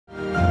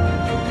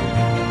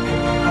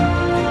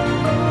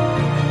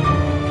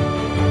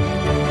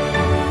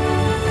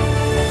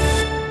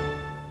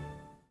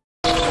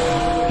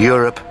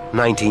Europe,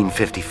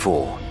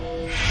 1954.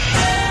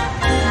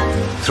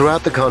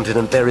 Throughout the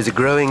continent, there is a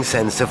growing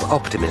sense of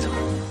optimism.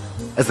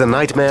 As the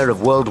nightmare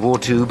of World War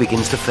II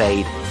begins to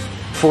fade,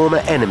 former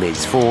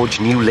enemies forge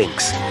new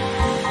links.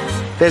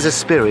 There's a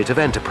spirit of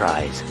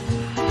enterprise.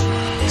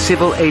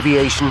 Civil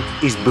aviation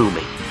is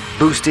booming,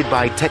 boosted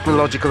by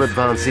technological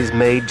advances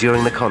made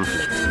during the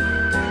conflict.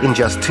 In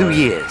just 2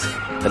 years,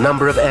 the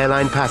number of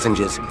airline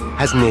passengers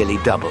has nearly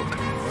doubled.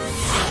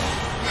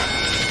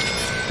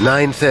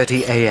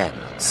 9:30 a.m.,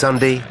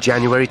 Sunday,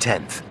 January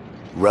 10th,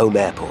 Rome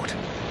Airport.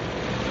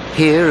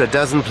 Here, a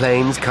dozen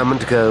planes come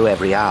and go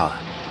every hour.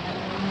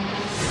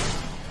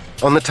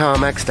 On the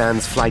tarmac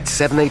stands Flight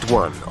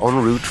 781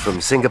 en route from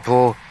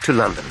Singapore to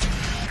London.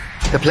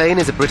 The plane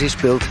is a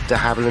British-built de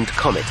Havilland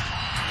Comet.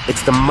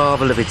 It's the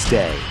marvel of its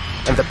day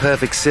and the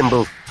perfect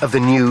symbol of the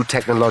new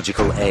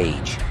technological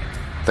age.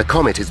 The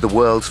Comet is the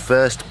world's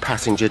first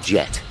passenger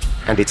jet,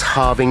 and it's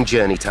halving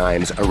journey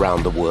times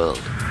around the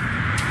world.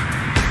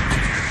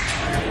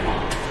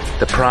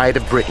 The pride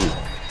of Britain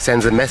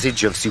sends a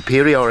message of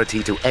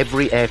superiority to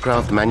every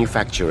aircraft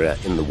manufacturer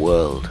in the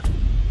world.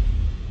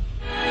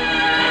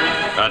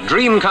 A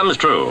dream comes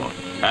true.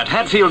 At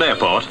Hatfield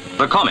Airport,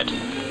 the Comet,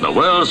 the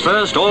world's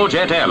first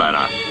all-jet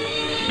airliner.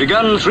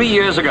 Begun 3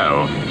 years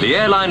ago, the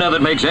airliner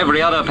that makes every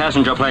other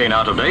passenger plane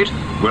out of date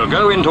will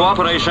go into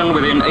operation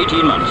within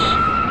 18 months.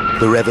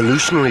 The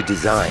revolutionary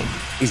design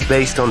is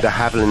based on de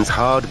Havilland's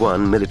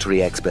hard-won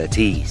military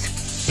expertise.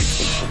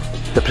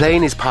 The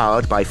plane is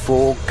powered by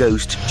 4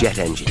 Ghost jet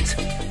engines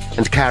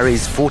and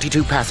carries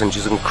 42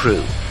 passengers and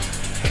crew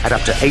at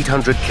up to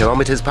 800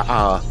 kilometers per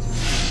hour,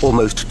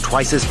 almost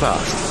twice as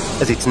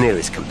fast as its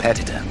nearest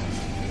competitor.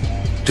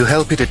 To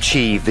help it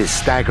achieve this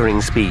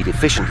staggering speed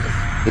efficiently,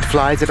 it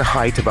flies at a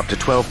height of up to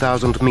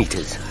 12,000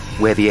 meters,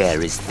 where the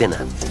air is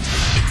thinner.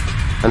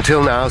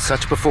 Until now,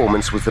 such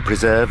performance was the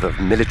preserve of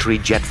military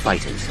jet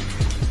fighters.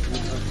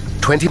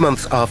 20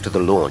 months after the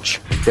launch,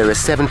 there are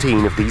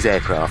 17 of these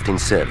aircraft in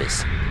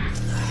service.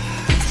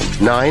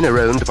 9 are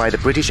owned by the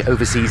British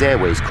Overseas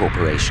Airways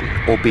Corporation,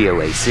 or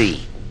BOAC,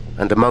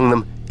 and among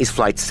them is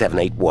Flight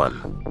 781.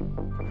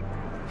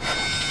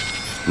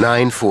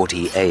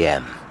 9:40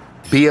 a.m.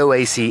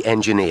 BOAC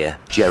engineer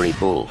Jerry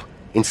Bull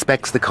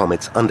inspects the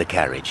Comet's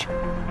undercarriage.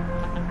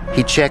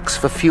 He checks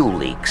for fuel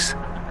leaks,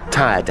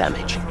 tire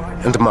damage,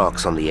 and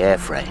marks on the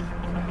airframe.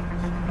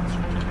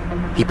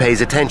 He pays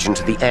attention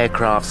to the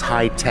aircraft's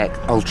high-tech,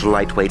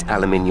 ultra-lightweight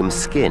aluminium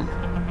skin.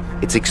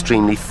 It's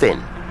extremely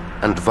thin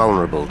and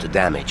vulnerable to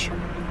damage.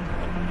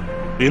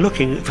 We're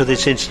looking for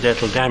this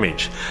incidental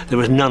damage. There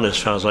was none as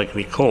far as I can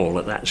recall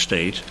at that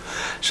stage.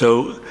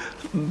 So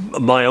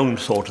my own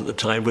thought at the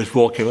time was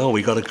walking, oh,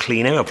 we've got a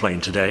clean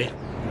aeroplane today.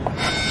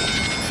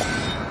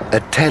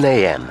 At 10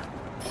 a.m.,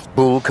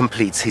 Bull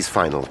completes his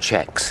final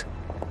checks.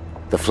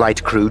 The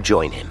flight crew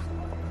join him.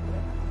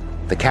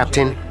 The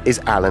captain is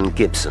Alan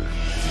Gibson.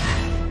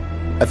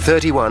 At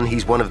 31,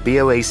 he's one of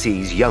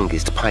BOAC's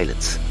youngest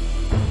pilots.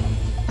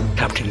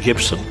 Captain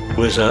Gibson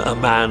was a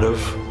man of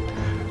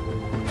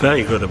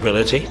very good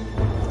ability,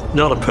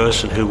 not a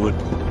person who would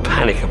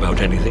panic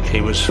about anything.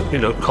 He was,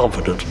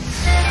 confident.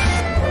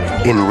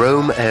 In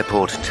Rome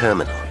Airport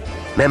Terminal,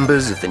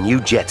 members of the new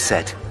jet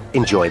set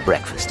enjoy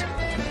breakfast.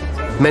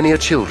 Many are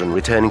children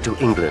returning to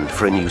England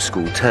for a new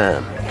school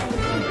term.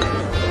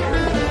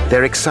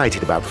 They're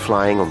excited about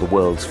flying on the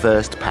world's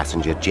first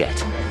passenger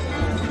jet.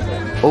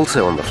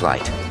 Also on the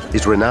flight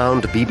is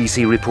renowned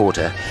BBC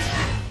reporter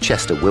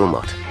Chester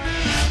Wilmot.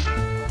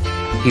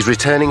 He's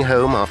returning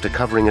home after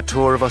covering a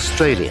tour of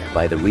Australia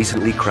by the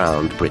recently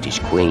crowned British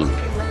Queen.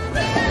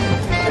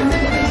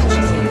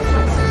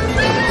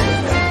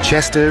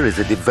 Chester is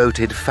a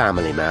devoted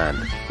family man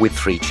with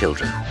 3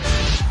 children.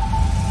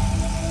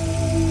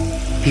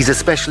 He's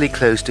especially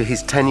close to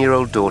his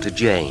 10-year-old daughter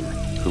Jane,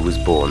 who was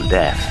born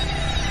deaf.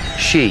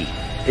 She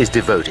is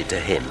devoted to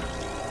him,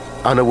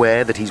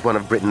 unaware that he's one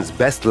of Britain's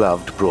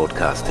best-loved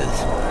broadcasters.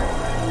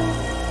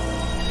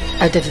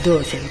 I just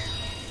adored him.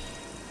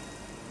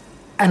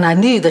 And I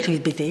knew that he was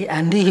busy,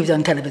 I knew he was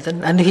on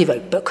television, I knew he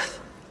wrote books.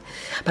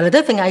 But I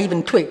don't think I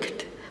even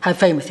twigged how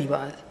famous he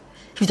was.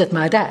 He was just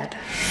my dad.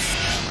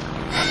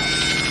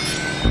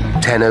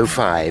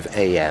 10:05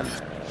 a.m.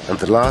 and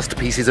the last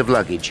pieces of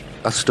luggage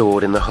are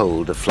stored in the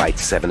hold of Flight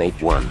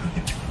 781.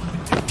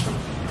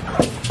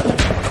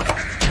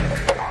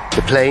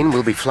 The plane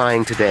will be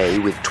flying today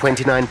with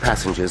 29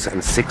 passengers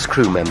and 6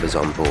 crew members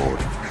on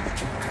board.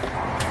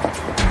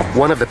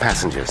 One of the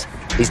passengers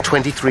is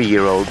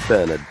 23-year-old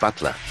Bernard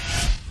Butler.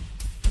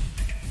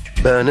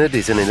 Bernard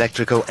is an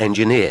electrical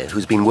engineer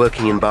who's been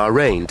working in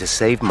Bahrain to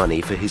save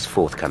money for his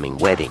forthcoming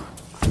wedding.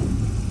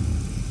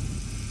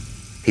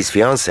 His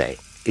fiancée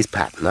is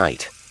Pat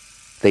Knight.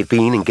 They've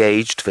been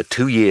engaged for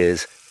 2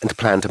 years and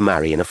plan to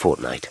marry in a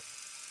fortnight.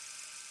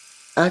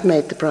 I'd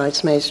made the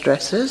bridesmaids'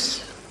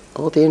 dresses.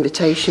 All the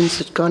invitations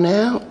had gone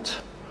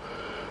out.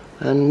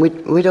 And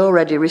we'd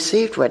already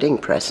received wedding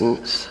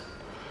presents.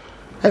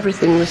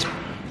 Everything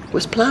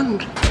was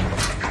planned.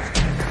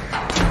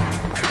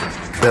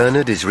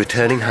 Bernard is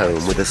returning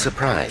home with a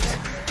surprise.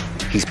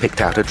 He's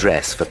picked out a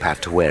dress for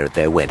Pat to wear at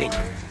their wedding.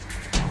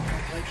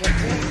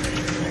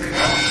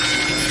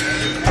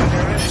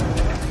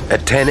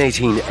 At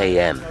 10:18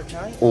 a.m.,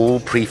 all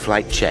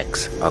pre-flight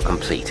checks are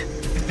complete.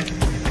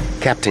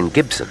 Captain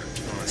Gibson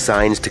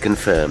signs to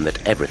confirm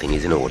that everything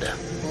is in order.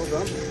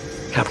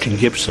 Captain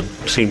Gibson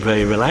seemed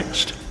very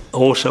relaxed,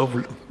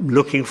 also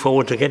looking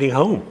forward to getting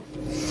home.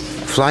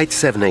 Flight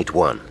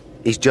 781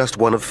 is just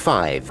one of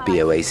 5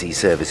 BOAC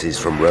services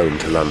from Rome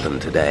to London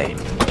today.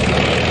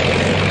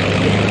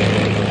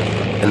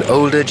 An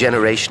older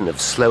generation of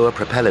slower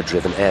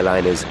propeller-driven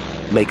airliners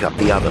make up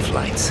the other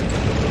flights.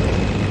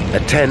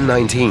 At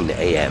 10:19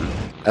 a.m.,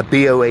 a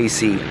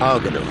BOAC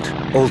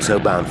Argonaut, also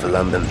bound for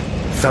London,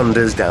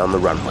 thunders down the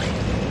runway.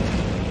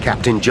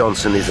 Captain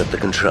Johnson is at the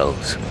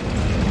controls.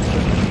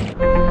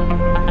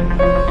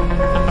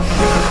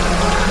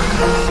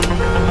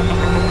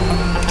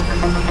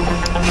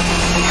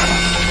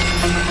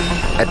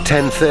 At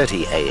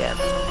 10:30 a.m.,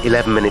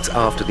 11 minutes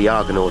after the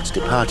Argonaut's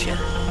departure,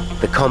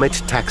 the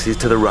Comet taxis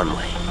to the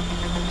runway.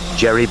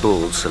 Jerry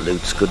Bull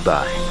salutes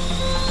goodbye.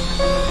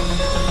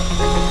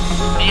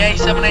 BA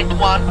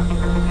 781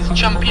 is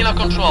Ciampino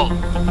Control.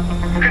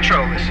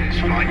 Control, this is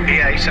flight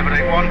BA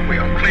 781. We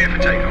are clear for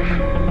takeoff.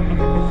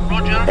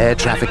 Roger. Air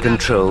traffic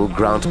control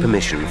grant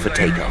permission for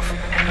takeoff.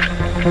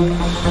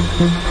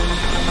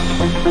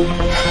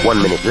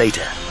 1 minute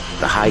later,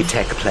 the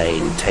high-tech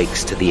plane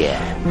takes to the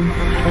air.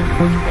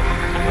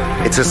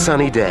 It's a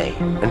sunny day,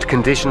 and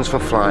conditions for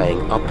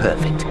flying are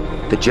perfect.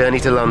 The journey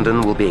to London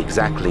will be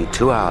exactly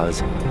 2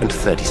 hours and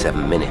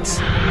 37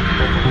 minutes.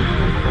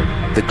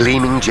 The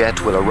gleaming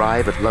jet will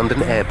arrive at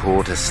London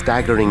Airport a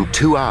staggering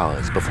 2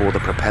 hours before the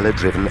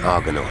propeller-driven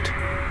Argonaut.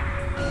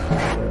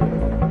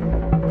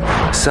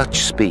 Such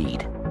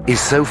speed is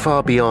so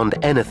far beyond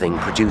anything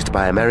produced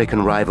by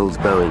American rivals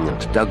Boeing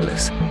and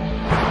Douglas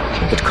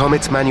that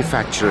Comet's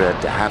manufacturer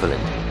de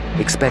Havilland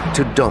expect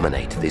to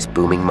dominate this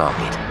booming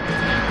market.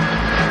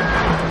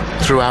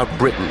 Throughout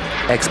Britain,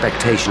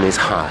 expectation is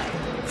high,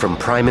 from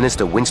Prime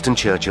Minister Winston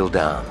Churchill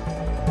down.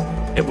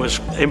 It was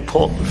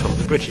important from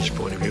the British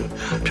point of view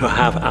to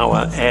have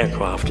our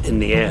aircraft in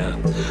the air,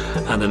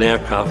 and an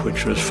aircraft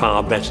which was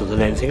far better than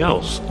anything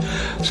else.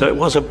 So it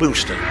was a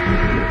booster.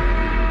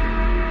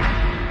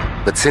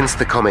 But since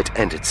the Comet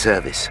entered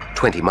service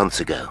 20 months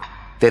ago,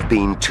 there have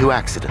been 2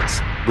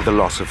 accidents with a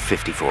loss of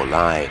 54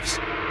 lives.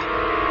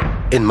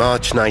 In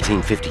March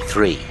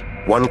 1953,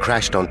 one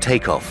crashed on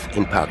takeoff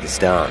in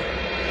Pakistan.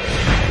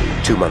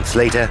 2 months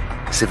later,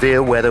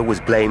 severe weather was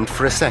blamed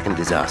for a second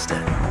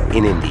disaster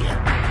in India.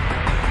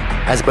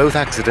 As both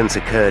accidents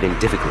occurred in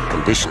difficult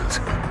conditions,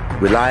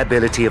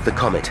 reliability of the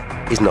Comet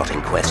is not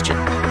in question.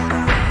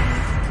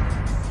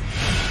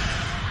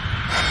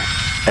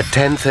 At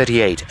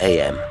 10:38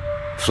 a.m.,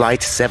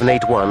 Flight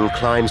 781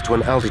 climbs to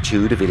an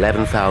altitude of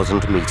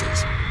 11,000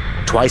 meters,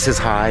 twice as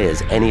high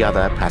as any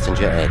other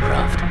passenger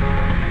aircraft.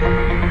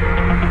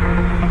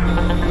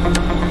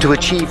 To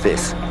achieve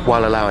this,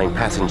 while allowing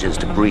passengers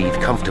to breathe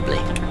comfortably,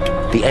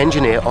 the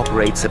engineer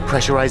operates a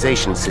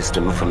pressurization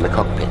system from the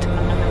cockpit.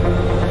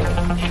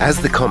 As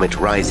the Comet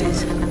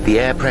rises, the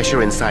air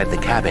pressure inside the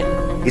cabin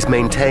is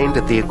maintained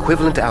at the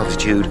equivalent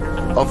altitude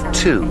of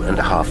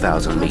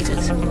 2,500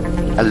 meters,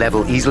 a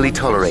level easily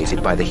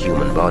tolerated by the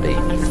human body.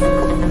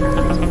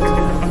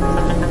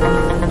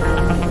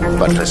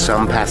 But for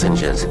some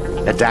passengers,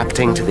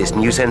 adapting to this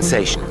new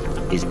sensation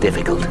is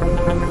difficult.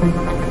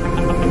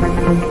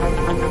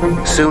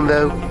 Soon,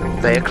 though,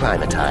 they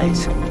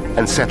acclimatize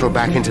and settle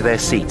back into their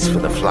seats for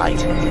the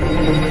flight.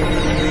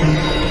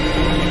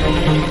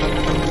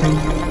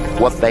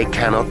 What they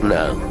cannot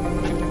know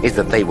is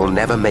that they will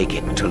never make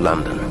it to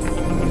London.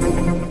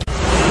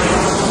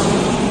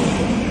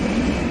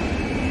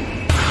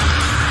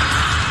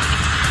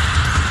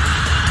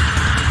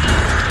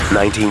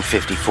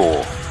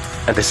 (1954),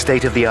 and a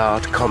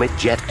state-of-the-art Comet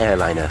jet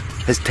airliner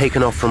has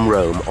taken off from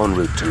Rome en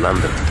route to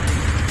London.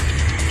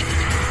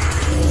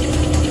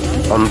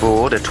 On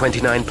board are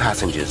 29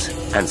 passengers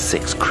and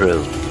 6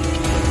 crew.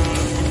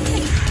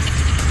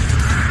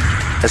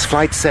 As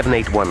Flight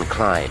 781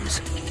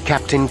 climbs,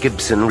 Captain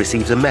Gibson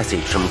receives a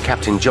message from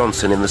Captain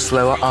Johnson in the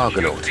slower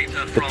Argonaut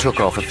that took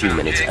off a few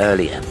minutes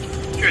earlier.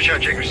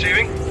 Geographic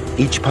receiving.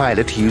 Each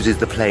pilot uses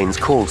the plane's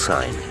call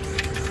sign.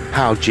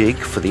 How Jig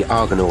for the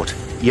Argonaut,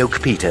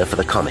 Yoke Peter for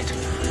the Comet.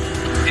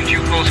 In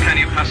due course, can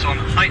you pass on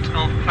height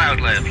of cloud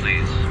layer,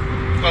 please?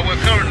 Well,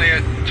 we're currently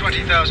at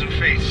 20,000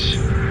 feet.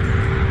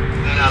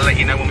 Then I'll let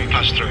you know when we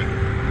pass through.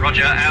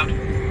 Roger, out.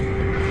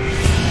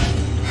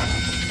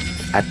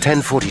 At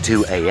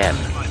 10:42 a.m.,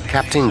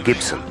 Captain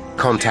Gibson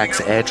contacts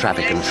air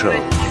traffic control.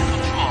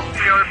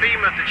 You're a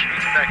beam of the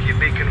Civitavecchia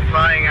beacon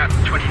flying at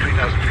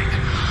 23,000 feet.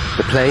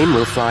 The plane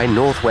will fly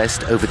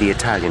northwest over the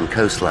Italian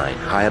coastline,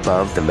 high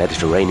above the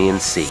Mediterranean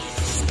Sea.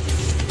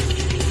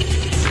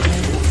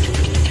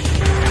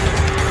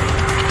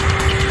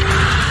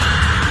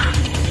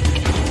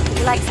 Would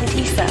you like some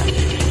tea, sir?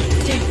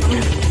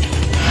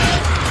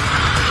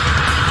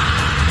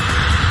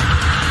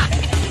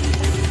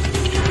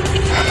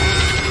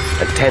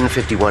 At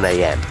 10:51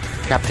 a.m.,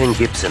 Captain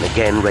Gibson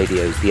again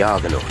radios the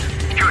Argonaut.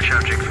 George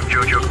Howard Jig from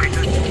George York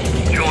Peter.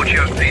 George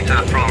York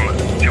Peter from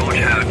George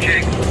Howard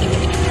Jig.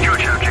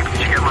 George Howard Jig,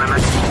 did you get my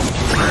message?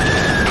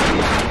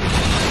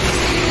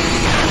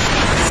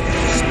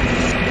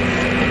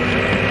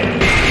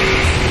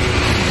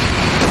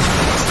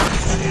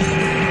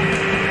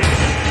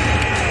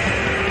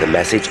 The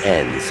message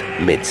ends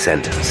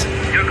mid-sentence.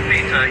 York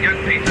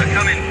Peter,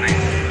 come in, please.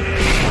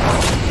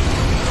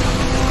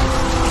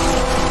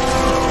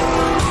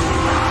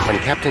 When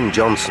Captain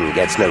Johnson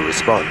gets no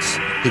response,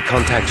 he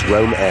contacts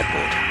Rome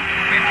Airport.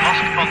 We've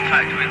lost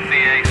contact with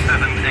BA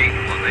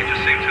 781. They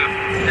just seem to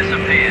have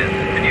disappeared.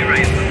 Can you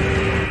raise them?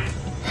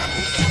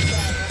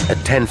 At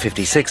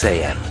 10:56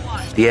 a.m.,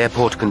 the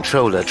airport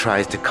controller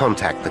tries to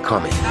contact the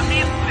Comet.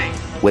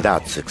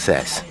 Without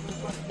success.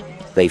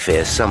 They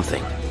fear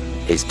something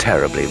is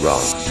terribly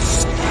wrong.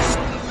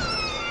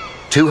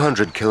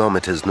 200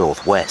 kilometers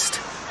northwest,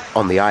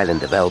 on the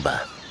island of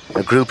Elba,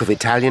 a group of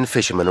Italian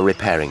fishermen are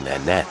repairing their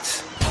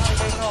nets.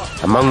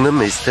 Among them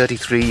is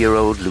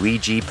 33-year-old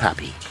Luigi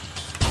Papi.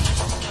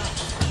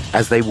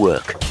 As they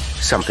work,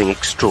 something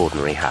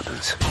extraordinary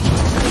happens.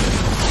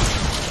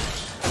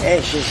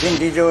 I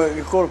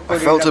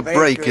felt a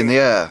break in the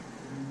air,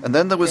 and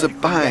then there was a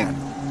bang,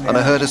 and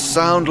I heard a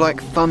sound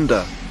like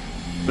thunder,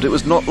 but it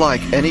was not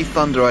like any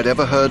thunder I'd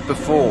ever heard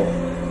before.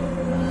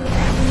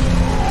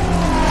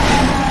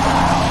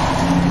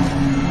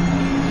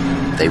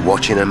 They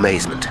watch in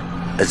amazement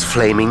as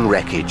flaming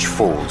wreckage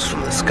falls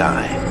from the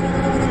sky.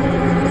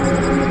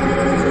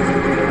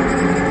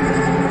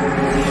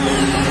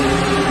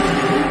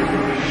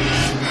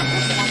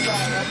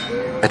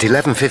 At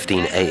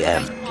 11:15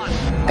 a.m.,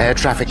 air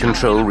traffic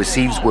control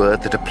receives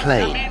word that a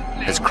plane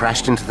has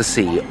crashed into the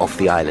sea off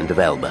the island of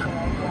Elba.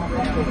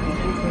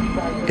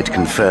 It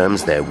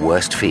confirms their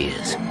worst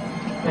fears.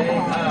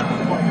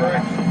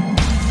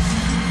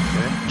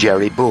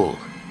 Jerry Bull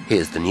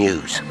hears the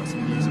news.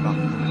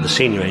 The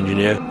senior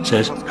engineer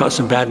says, "Got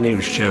some bad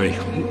news, Jerry."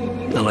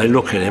 And I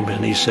look at him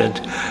and he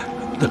said,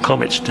 "The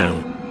Comet's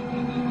down."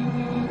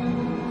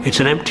 It's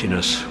an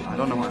emptiness. I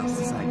don't know what else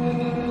to say.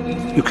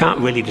 You can't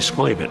really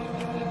describe it.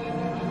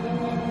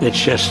 It's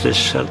just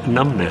this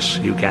numbness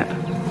you get.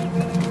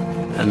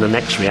 And the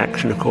next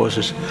reaction, of course,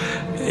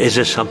 is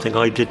this something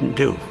I didn't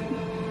do?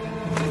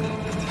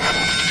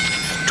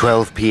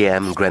 12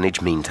 p.m.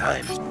 Greenwich Mean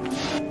Time.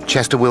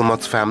 Chester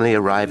Wilmot's family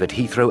arrive at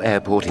Heathrow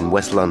Airport in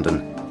West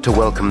London to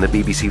welcome the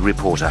BBC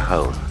reporter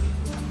home.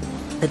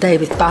 The day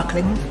was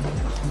sparkling.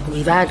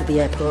 We arrived at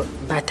the airport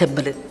about 10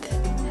 minutes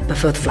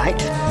before the flight.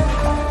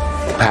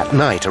 Pat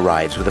Knight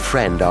arrives with a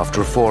friend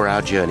after a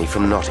 4-hour journey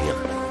from Nottingham.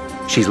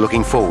 She's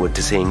looking forward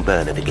to seeing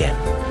Bernard again.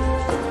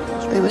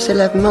 It was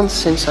 11 months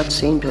since I'd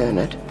seen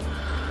Bernard,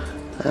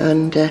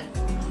 and I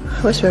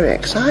was very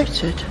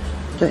excited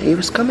that he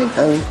was coming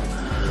home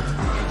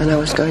and I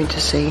was going to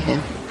see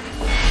him.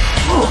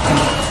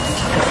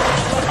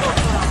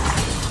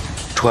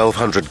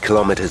 1,200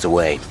 kilometers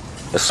away,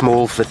 a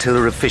small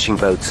flotilla of fishing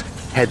boats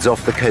heads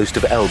off the coast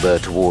of Elba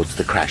towards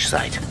the crash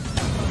site.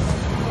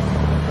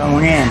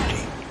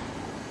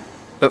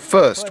 At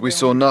first, we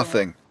saw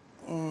nothing.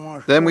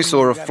 Then we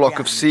saw a flock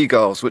of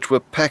seagulls which were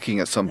pecking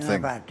at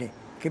something.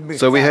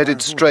 So we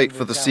headed straight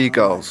for the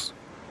seagulls.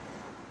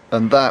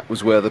 And that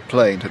was where the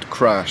plane had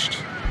crashed.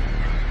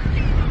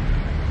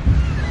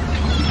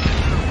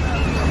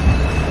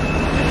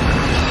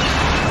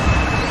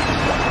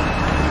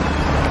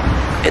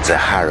 It's a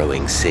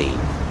harrowing scene.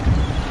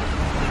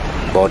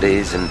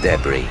 Bodies and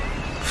debris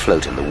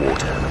float in the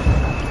water.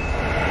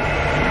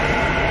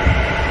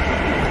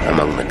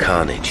 Among the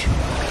carnage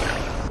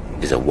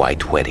is a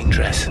white wedding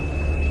dress.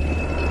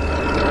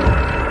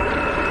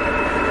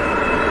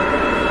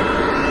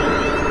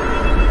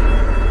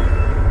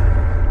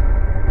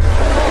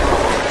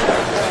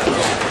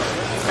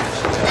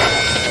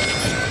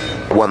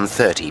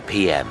 (1:30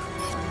 p.m.)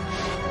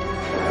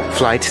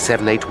 Flight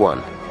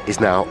 781 is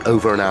now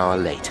over an hour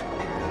late.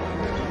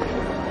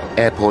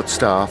 Airport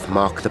staff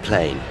mark the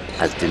plane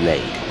as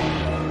delayed.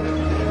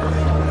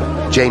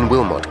 Jane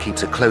Wilmot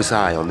keeps a close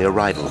eye on the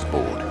arrivals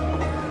board.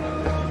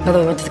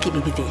 Mother wanted to keep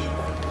me busy.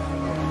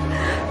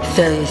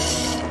 So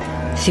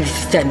she was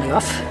sending me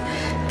off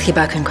to keep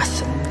asking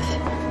questions.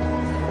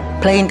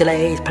 Plane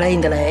delayed,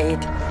 plane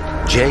delayed.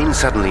 Jane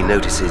suddenly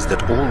notices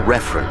that all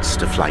reference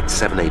to Flight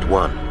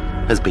 781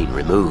 has been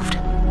removed.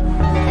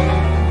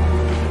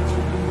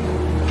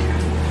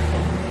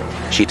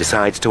 She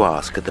decides to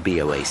ask at the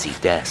BOAC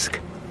desk.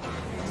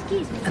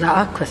 And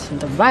I asked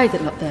questions of why is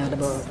it not there on the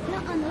board?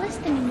 Not on the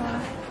list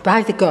anymore. Why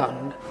is it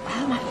gone?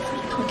 I'm afraid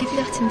I can't give you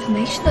that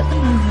information at the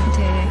moment,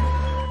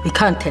 dear. We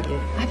can't tell you.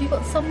 Have you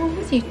got someone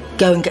with you?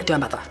 Go and get your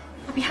mother.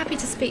 I'll be happy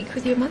to speak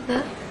with your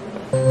mother.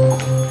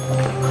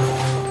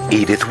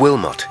 Edith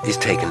Wilmot is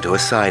taken to a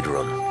side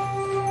room.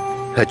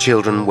 Her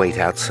children wait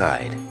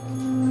outside.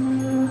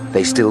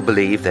 They still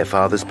believe their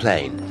father's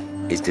plane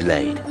is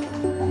delayed.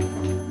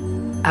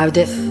 How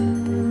this?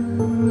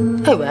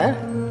 Oh well.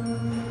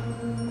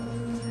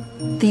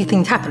 These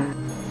things happen.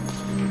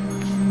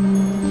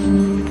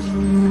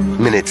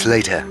 Minutes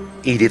later,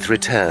 Edith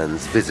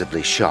returns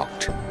visibly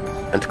shocked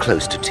and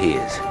close to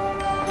tears.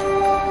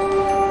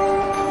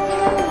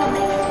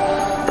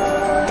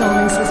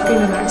 Darlings, there's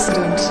been an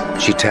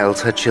accident. She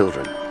tells her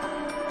children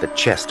that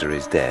Chester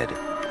is dead.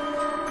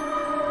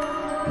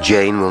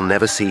 Jane will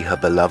never see her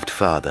beloved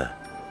father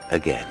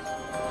again.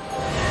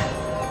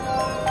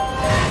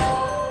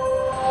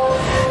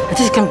 I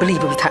just couldn't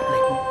believe it was happening.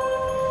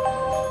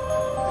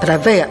 But I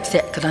was very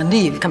upset because I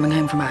knew he was coming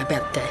home for my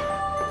birthday.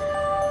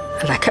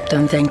 And I kept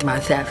on saying to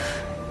myself,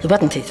 it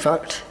wasn't his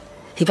fault.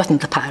 He wasn't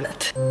the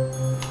pilot.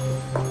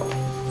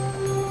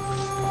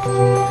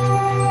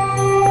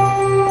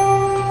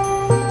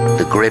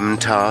 The grim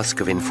task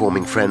of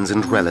informing friends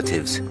and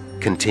relatives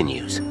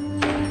continues.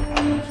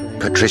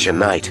 Patricia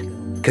Knight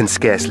can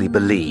scarcely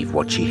believe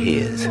what she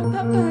hears.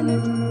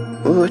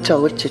 We were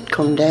told it had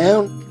come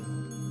down.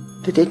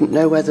 They didn't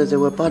know whether there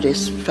were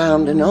bodies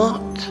found or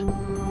not.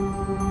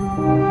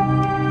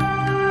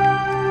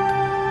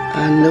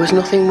 And there was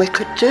nothing we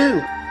could do.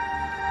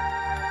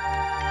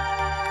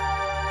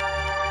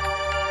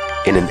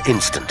 In an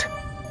instant,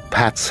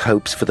 Pat's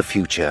hopes for the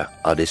future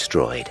are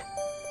destroyed.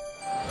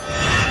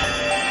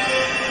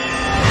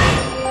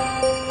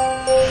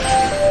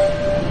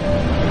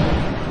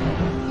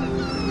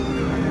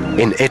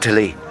 In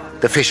Italy,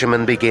 the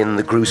fishermen begin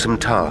the gruesome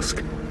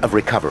task of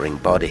recovering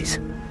bodies.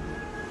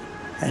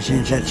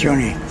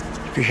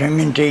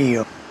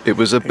 It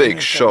was a big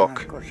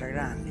shock.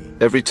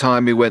 Every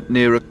time we went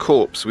near a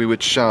corpse, we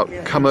would shout,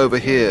 "Come over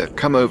here,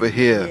 come over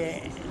here,"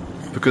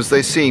 because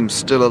they seemed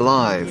still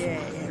alive.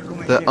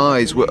 Their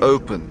eyes were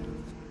open.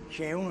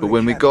 But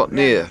when we got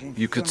near,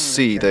 you could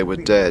see they were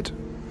dead.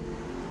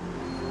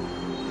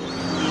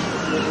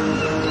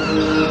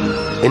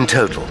 In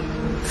total,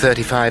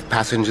 35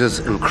 passengers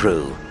and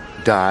crew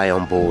die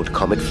on board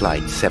Comet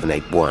Flight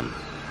 781.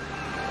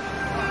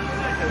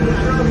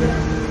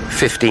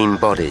 15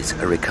 bodies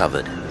are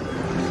recovered.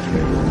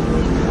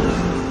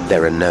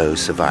 There are no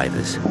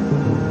survivors.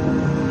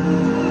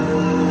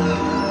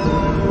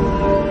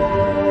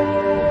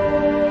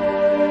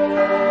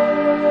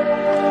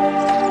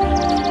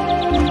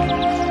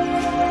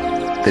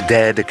 The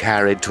dead are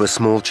carried to a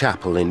small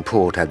chapel in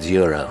Port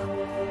Azzurro.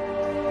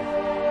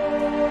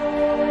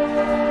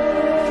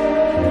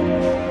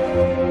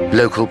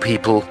 Local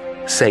people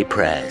say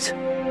prayers.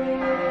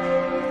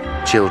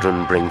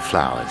 Children bring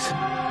flowers.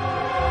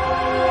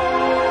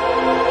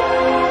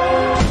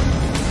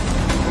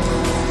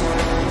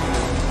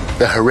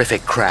 The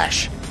horrific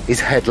crash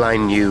is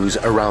headline news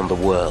around the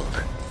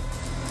world.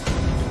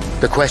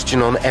 The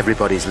question on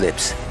everybody's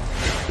lips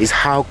is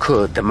how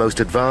could the most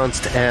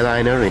advanced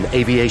airliner in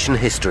aviation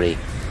history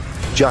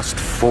just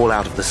fall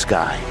out of the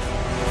sky?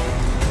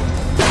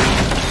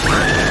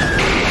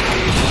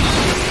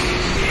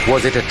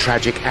 Was it a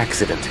tragic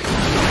accident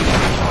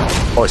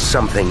or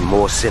something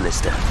more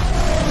sinister?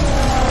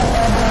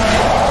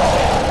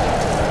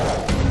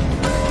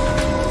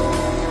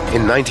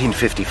 In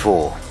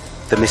 1954,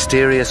 the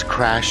mysterious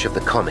crash of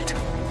the Comet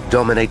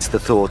dominates the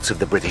thoughts of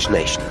the British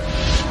nation.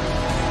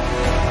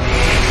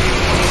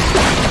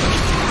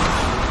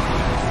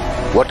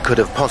 What could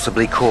have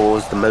possibly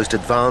caused the most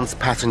advanced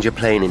passenger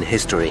plane in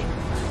history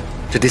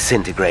to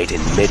disintegrate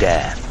in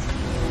mid-air?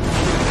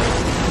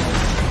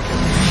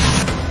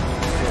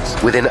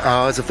 Within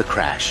hours of the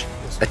crash,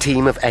 a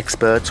team of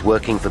experts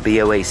working for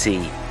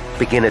BOAC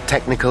begin a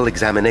technical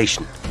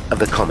examination of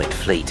the Comet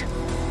fleet.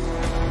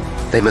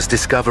 They must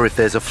discover if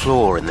there's a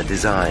flaw in the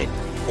design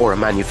or a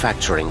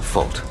manufacturing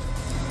fault.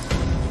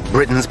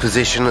 Britain's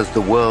position as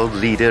the world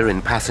leader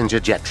in passenger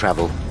jet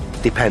travel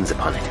depends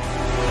upon it.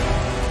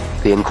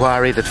 The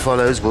inquiry that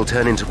follows will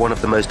turn into one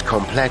of the most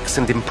complex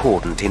and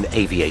important in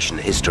aviation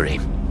history.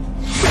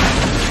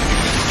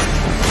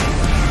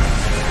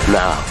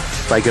 Now,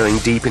 by going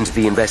deep into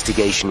the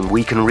investigation,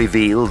 we can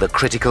reveal the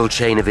critical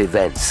chain of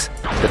events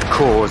that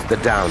caused the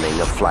downing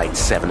of Flight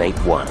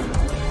 781.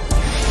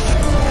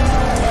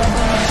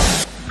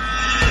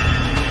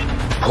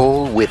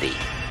 Paul Withy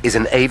is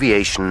an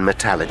aviation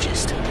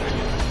metallurgist.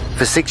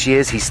 For 6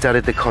 years, he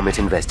studied the Comet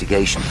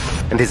investigation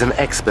and is an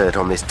expert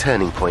on this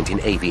turning point in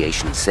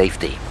aviation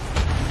safety.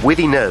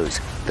 Withy knows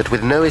that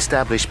with no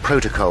established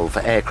protocol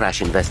for air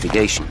crash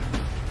investigation,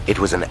 it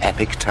was an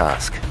epic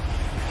task.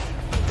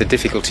 The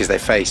difficulties they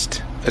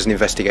faced as an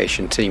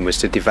investigation team was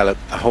to develop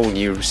a whole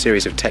new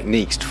series of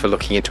techniques for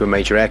looking into a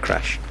major air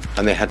crash.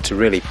 And they had to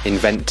really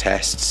invent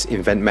tests,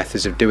 invent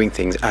methods of doing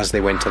things as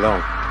they went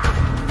along.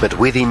 But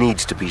Withy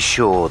needs to be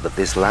sure that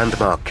this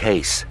landmark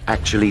case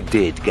actually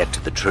did get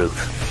to the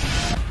truth.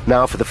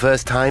 Now, for the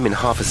first time in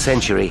half a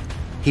century,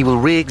 he will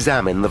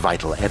re-examine the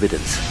vital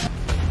evidence.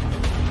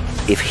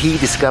 If he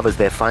discovers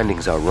their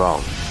findings are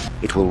wrong,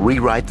 it will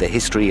rewrite the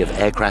history of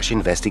air crash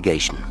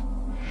investigation.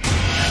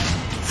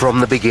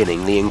 From the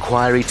beginning, the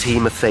inquiry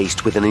team are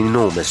faced with an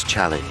enormous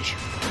challenge.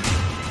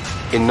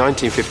 In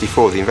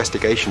 1954, the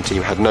investigation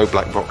team had no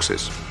black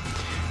boxes.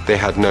 They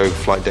had no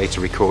flight data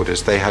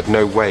recorders. They had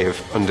no way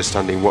of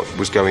understanding what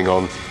was going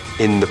on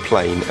in the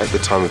plane at the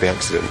time of the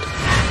accident.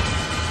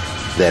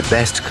 Their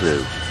best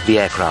clue, the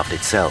aircraft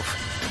itself,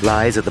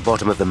 lies at the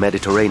bottom of the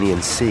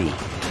Mediterranean Sea.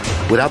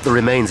 Without the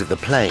remains of the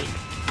plane,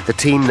 the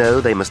team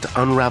know they must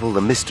unravel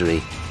the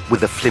mystery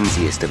with the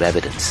flimsiest of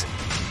evidence.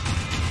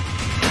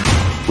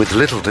 With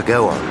little to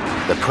go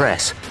on, the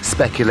press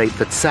speculate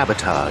that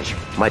sabotage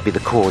might be the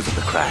cause of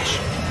the crash.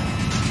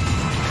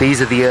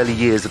 These are the early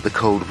years of the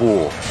Cold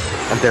War,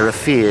 and there are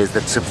fears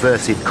that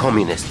subversive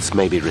communists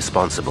may be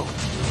responsible.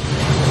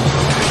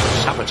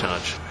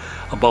 Sabotage,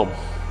 a bomb.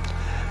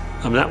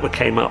 I mean, that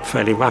came up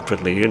fairly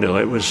rapidly, you know,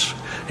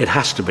 it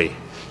has to be.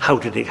 How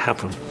did it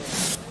happen?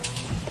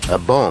 A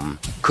bomb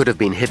could have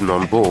been hidden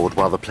on board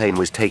while the plane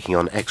was taking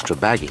on extra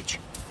baggage.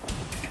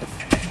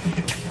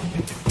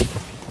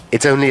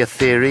 It's only a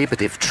theory,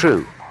 but if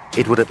true,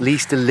 it would at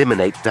least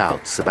eliminate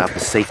doubts about the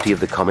safety of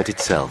the comet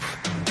itself.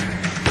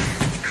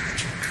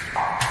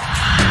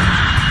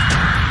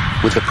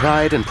 With the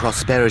pride and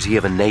prosperity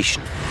of a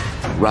nation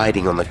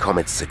riding on the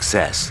comet's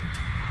success,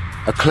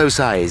 a close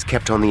eye is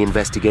kept on the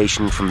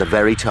investigation from the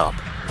very top.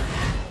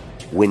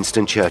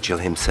 Winston Churchill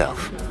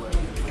himself.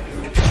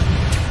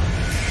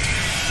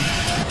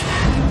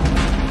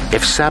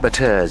 If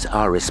saboteurs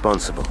are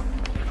responsible,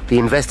 the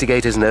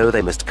investigators know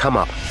they must come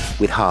up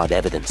with hard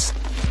evidence.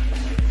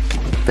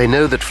 They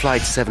know that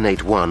Flight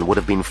 781 would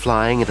have been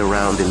flying at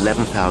around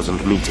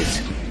 11,000 meters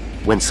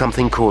when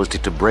something caused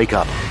it to break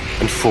up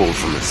and fall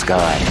from the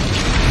sky.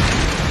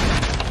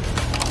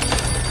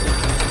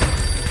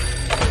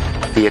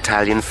 The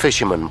Italian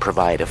fishermen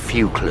provide a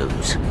few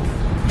clues.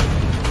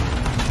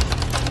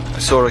 I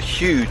saw a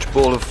huge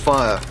ball of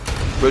fire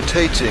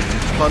rotating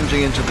and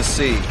plunging into the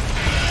sea.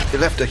 It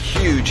left a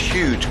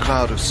huge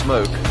cloud of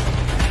smoke.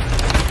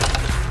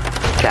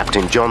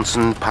 Captain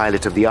Johnson,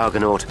 pilot of the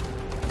Argonaut,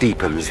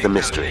 deepens the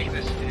mystery.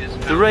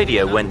 The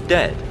radio went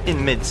dead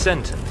in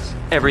mid-sentence.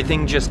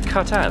 Everything just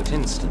cut out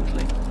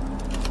instantly.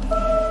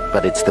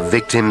 But it's the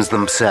victims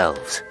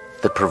themselves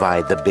that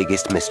provide the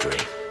biggest mystery.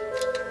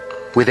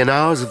 Within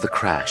hours of the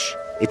crash,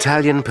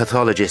 Italian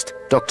pathologist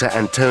Dr.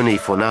 Antoni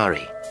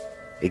Fornari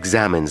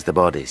examines the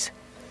bodies.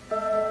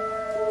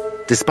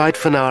 Despite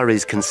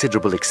Fornari's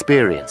considerable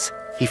experience,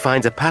 he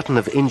finds a pattern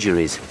of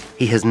injuries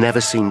he has never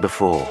seen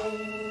before.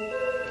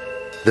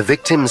 The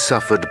victims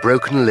suffered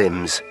broken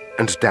limbs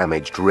and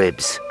damaged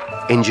ribs,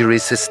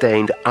 injuries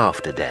sustained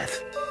after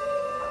death.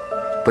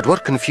 But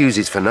what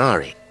confuses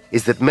Fornari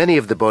is that many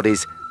of the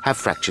bodies have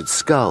fractured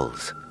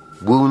skulls,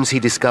 wounds he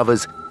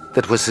discovers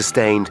that were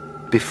sustained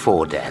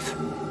before death.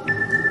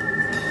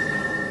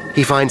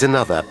 He finds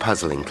another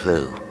puzzling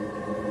clue.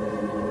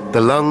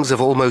 The lungs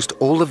of almost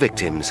all the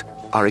victims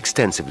are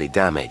extensively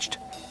damaged.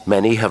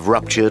 Many have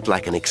ruptured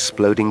like an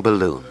exploding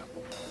balloon.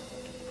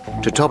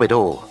 To top it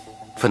all,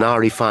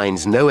 Fornari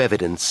finds no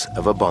evidence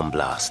of a bomb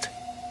blast.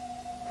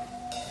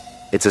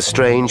 It's a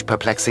strange,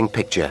 perplexing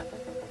picture,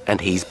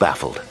 and he's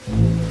baffled.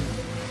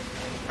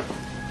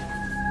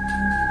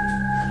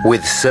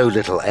 With so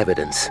little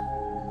evidence,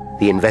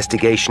 the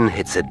investigation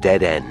hits a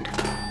dead end.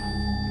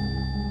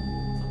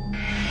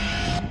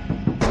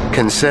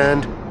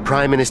 Concerned,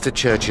 Prime Minister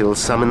Churchill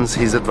summons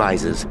his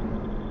advisors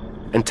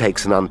and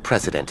takes an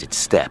unprecedented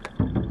step.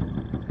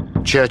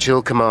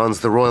 Churchill commands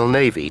the Royal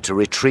Navy to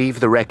retrieve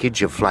the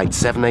wreckage of Flight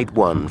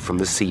 781 from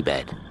the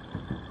seabed.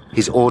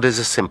 His orders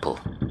are simple: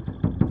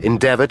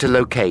 endeavor to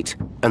locate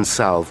and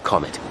salve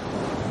Comet.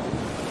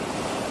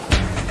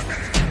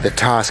 The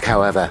task,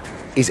 however,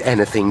 is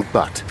anything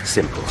but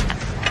simple.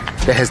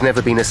 There has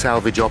never been a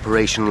salvage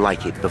operation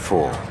like it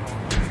before.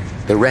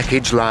 The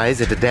wreckage lies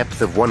at a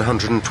depth of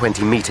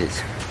 120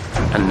 meters,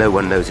 and no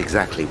one knows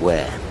exactly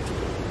where.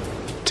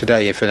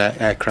 Today, if an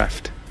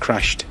aircraft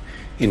crashed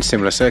in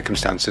similar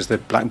circumstances, the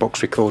black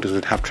box recorders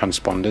would have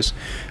transponders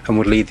and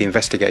would lead the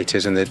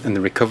investigators and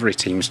the recovery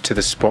teams to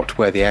the spot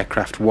where the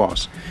aircraft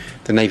was.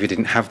 The Navy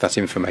didn't have that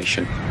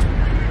information.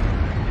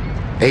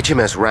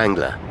 HMS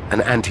Wrangler,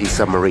 an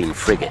anti-submarine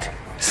frigate,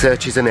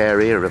 searches an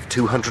area of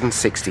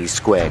 260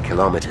 square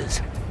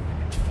kilometers.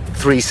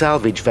 3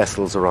 salvage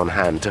vessels are on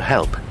hand to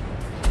help.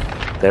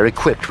 They're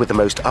equipped with the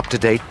most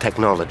up-to-date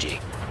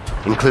technology,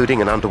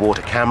 including an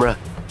underwater camera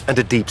and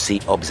a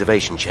deep-sea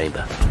observation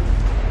chamber.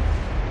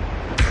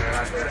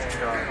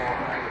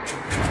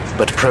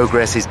 But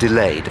progress is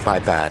delayed by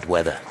bad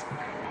weather.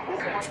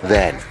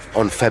 Then,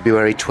 on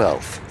February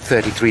 12th,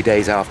 33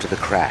 days after the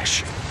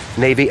crash,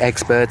 Navy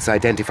experts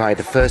identify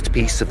the first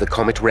piece of the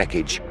Comet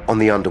wreckage on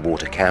the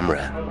underwater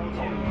camera.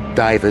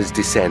 Divers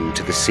descend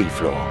to the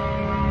seafloor.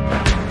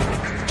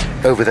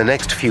 Over the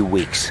next few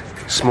weeks,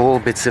 small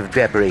bits of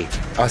debris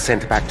are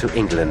sent back to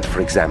England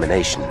for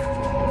examination.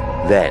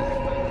 Then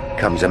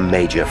comes a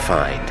major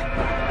find.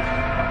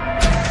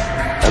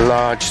 A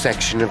large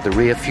section of the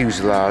rear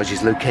fuselage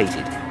is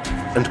located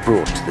and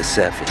brought to the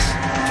surface.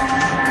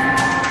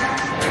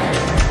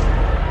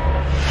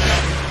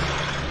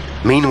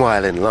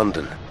 Meanwhile in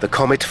London, the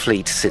Comet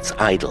fleet sits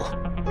idle.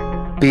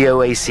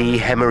 BOAC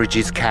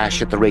hemorrhages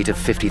cash at the rate of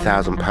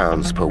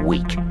 £50,000 per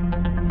week.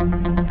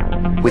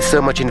 With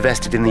so much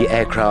invested in the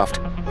aircraft,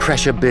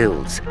 pressure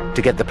builds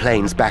to get the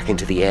planes back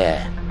into the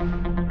air.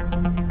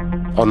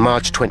 On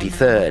March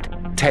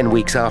 23rd, 10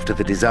 weeks after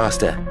the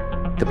disaster,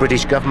 the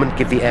British government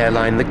give the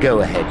airline the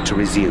go-ahead to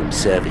resume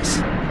service.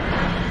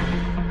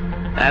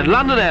 At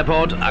London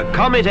Airport, a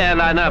Comet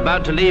airliner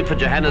about to leave for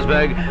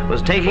Johannesburg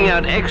was taking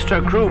out extra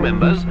crew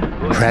members.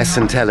 Press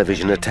and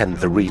television attend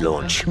the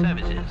relaunch.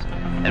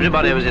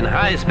 Everybody was in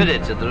high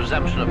spirits at the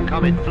resumption of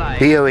Comet flying.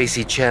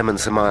 BOAC Chairman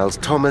Sir Miles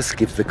Thomas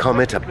gives the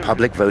Comet a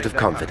public vote of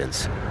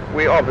confidence.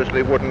 We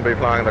obviously wouldn't be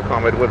flying the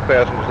Comet with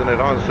passengers in it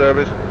on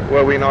service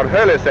were we not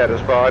wholly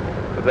satisfied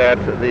that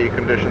the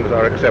conditions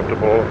are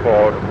acceptable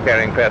for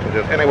carrying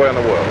passengers anywhere in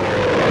the world.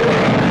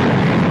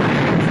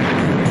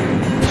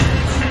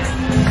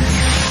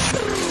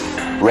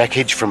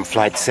 Wreckage from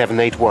Flight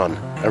 781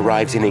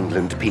 arrives in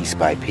England piece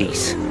by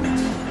piece.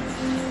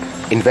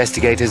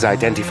 Investigators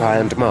identify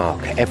and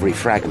mark every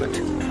fragment.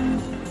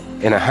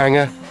 In a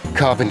hangar,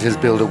 carpenters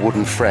build a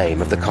wooden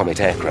frame of the Comet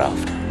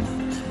aircraft.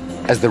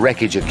 As the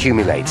wreckage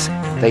accumulates,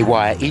 they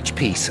wire each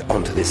piece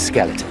onto this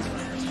skeleton.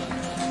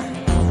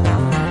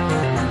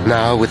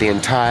 Now, with the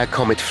entire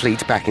Comet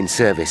fleet back in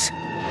service,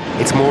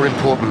 it's more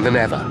important than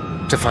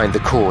ever to find the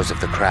cause of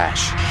the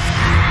crash.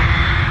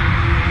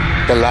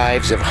 The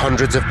lives of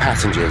hundreds of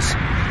passengers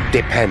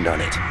depend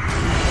on it.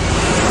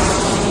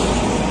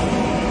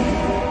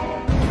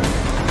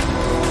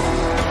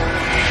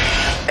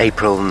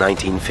 April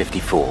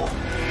 1954.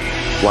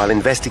 While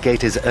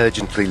investigators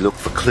urgently look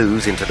for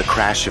clues into the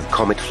crash of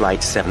Comet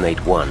Flight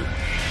 781,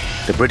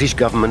 the British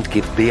government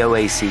give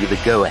BOAC the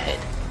go-ahead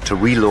to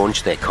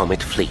relaunch their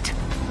Comet fleet.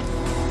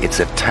 It's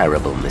a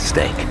terrible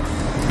mistake.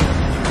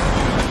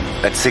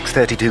 At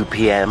 6:32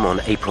 p.m.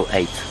 on April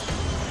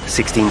 8th,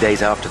 16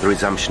 days after the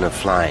resumption of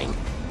flying,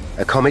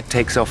 a Comet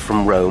takes off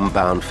from Rome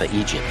bound for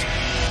Egypt.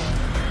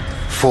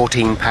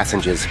 14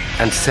 passengers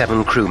and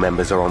 7 crew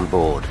members are on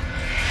board.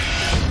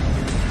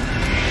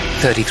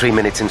 33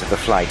 minutes into the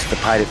flight, the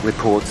pilot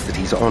reports that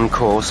he's on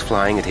course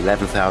flying at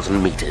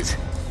 11,000 meters.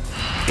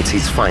 It's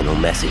his final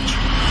message.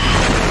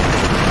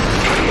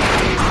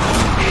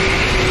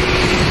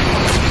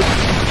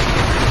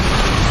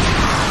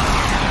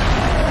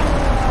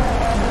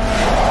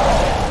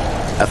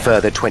 A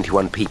further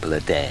 21 people are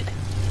dead.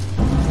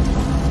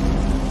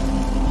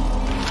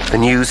 The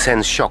news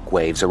sends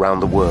shockwaves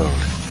around the world.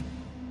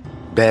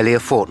 Barely a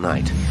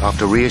fortnight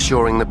after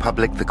reassuring the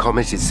public the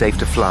Comet is safe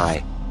to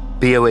fly,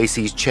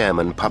 BOAC's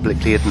chairman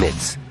publicly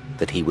admits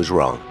that he was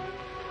wrong.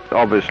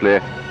 Obviously,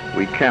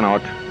 we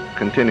cannot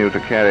continue to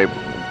carry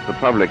the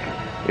public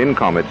in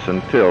Comets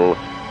until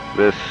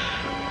this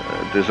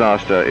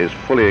disaster is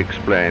fully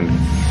explained.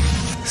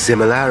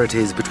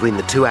 Similarities between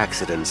the two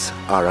accidents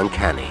are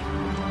uncanny.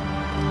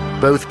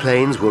 Both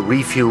planes were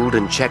refueled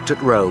and checked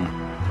at Rome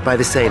by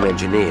the same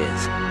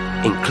engineers,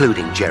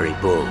 including Jerry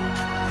Bull.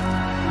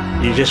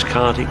 You just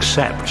can't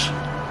accept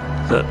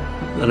that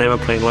an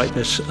aeroplane like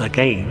this,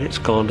 again, it's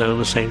gone down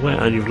the same way,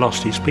 and you've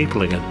lost these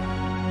people again.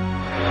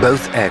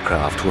 Both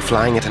aircraft were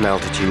flying at an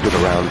altitude of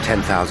around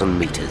 10,000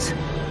 meters.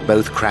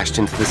 Both crashed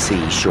into the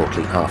sea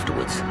shortly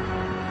afterwards.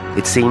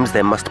 It seems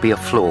there must be a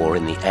flaw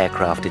in the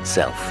aircraft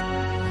itself.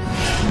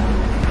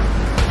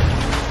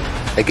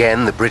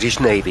 Again, the British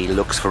Navy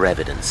looks for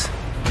evidence.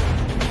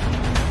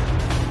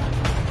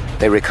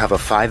 They recover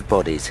 5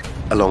 bodies,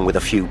 along with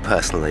a few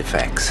personal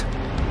effects.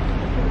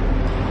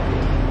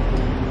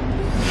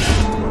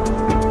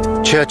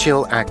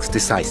 Churchill acts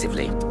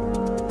decisively.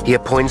 He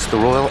appoints the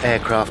Royal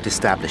Aircraft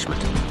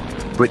Establishment,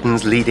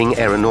 Britain's leading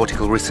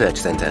aeronautical research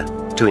centre,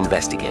 to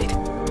investigate.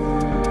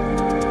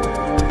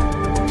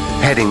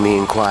 Heading the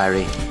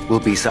inquiry will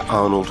be Sir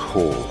Arnold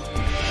Hall.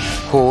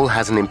 Hall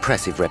has an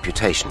impressive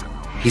reputation.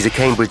 He's a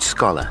Cambridge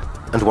scholar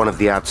and one of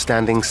the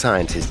outstanding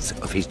scientists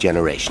of his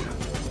generation.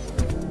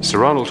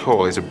 Sir Arnold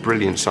Hall is a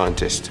brilliant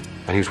scientist,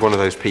 and he was one of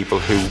those people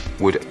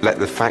who would let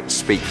the facts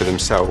speak for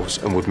themselves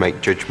and would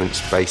make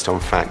judgments based on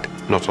fact,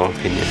 not on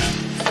opinion.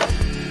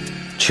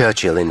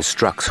 Churchill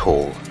instructs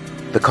Hall.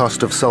 The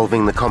cost of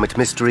solving the Comet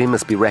mystery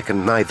must be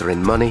reckoned neither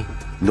in money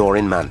nor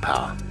in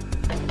manpower.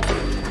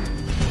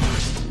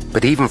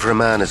 But even for a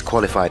man as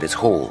qualified as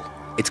Hall,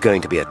 it's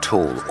going to be a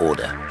tall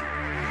order.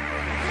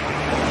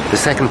 The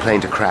second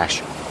plane to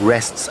crash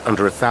rests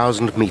under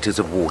 1,000 meters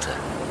of water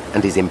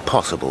and is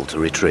impossible to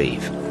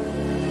retrieve.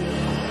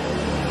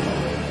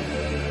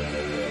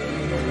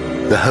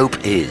 The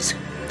hope is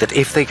that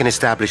if they can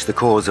establish the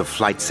cause of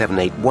Flight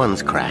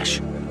 781's crash,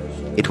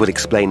 it will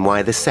explain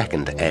why the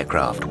second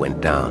aircraft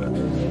went down.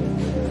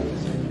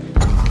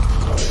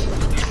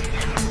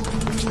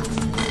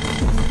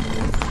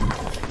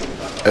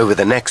 Over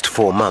the next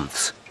 4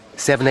 months,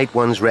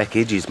 781's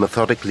wreckage is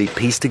methodically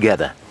pieced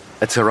together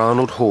at Sir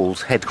Arnold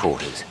Hall's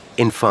headquarters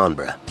in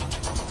Farnborough.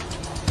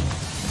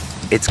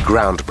 It's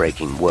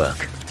groundbreaking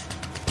work.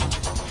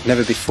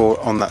 Never before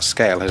on that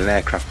scale had an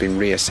aircraft been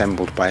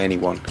reassembled by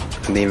anyone,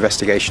 and the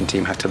investigation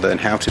team had to learn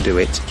how to do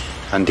it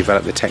and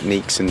develop the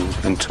techniques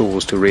and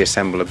tools to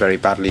reassemble a very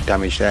badly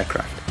damaged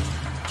aircraft.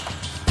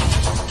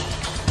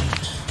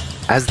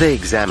 As they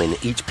examine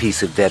each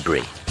piece of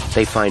debris,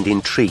 they find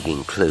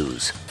intriguing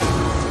clues.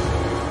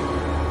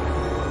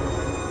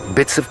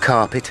 Bits of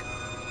carpet,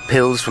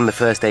 pills from the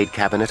first aid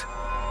cabinet,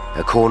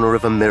 a corner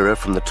of a mirror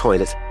from the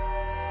toilet,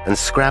 and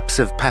scraps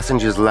of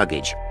passengers'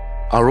 luggage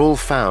are all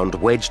found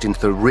wedged into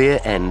the rear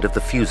end of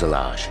the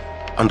fuselage,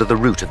 under the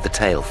root of the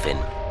tail fin.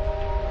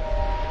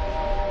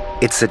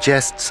 It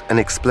suggests an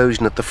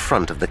explosion at the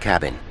front of the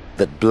cabin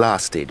that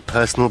blasted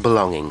personal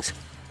belongings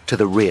to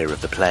the rear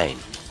of the plane.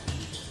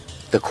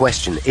 The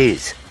question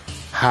is,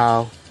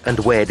 how and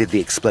where did the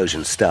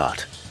explosion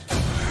start?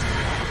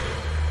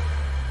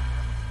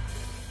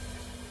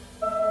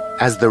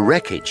 As the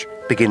wreckage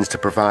begins to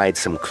provide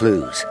some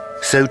clues,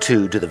 so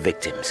too do the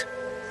victims.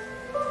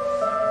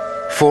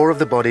 4 of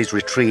the bodies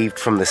retrieved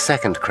from the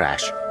second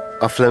crash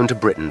are flown to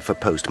Britain for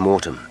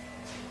post-mortem.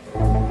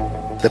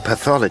 The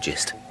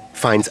pathologist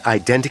finds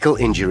identical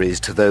injuries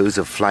to those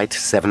of Flight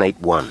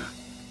 781,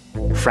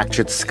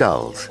 fractured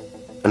skulls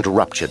and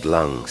ruptured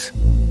lungs.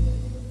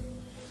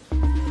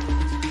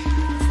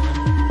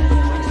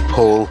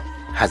 Hall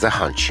has a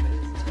hunch.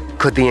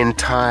 Could the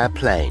entire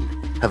plane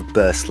have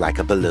burst like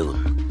a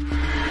balloon?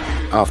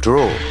 After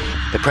all,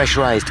 the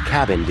pressurized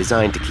cabin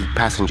designed to keep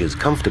passengers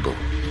comfortable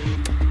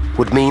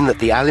would mean that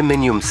the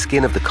aluminium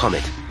skin of the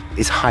Comet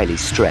is highly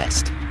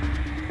stressed.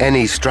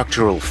 Any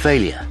structural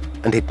failure,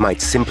 and it might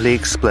simply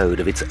explode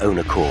of its own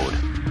accord.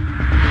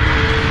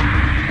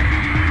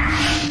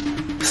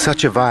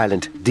 Such a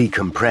violent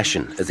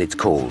decompression, as it's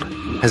called,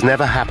 has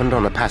never happened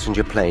on a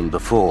passenger plane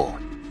before,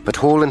 but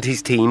Hall and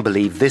his team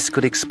believe this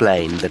could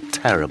explain the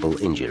terrible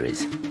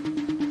injuries.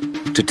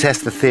 To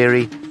test the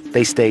theory,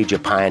 they stage a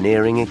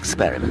pioneering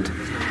experiment.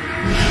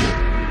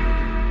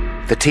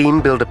 The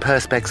team build a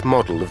Perspex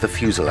model of the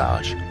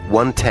fuselage,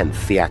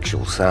 1/10 the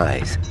actual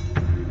size.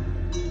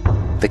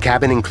 The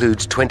cabin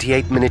includes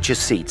 28 miniature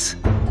seats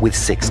with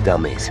 6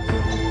 dummies.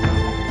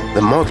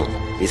 The model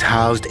is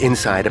housed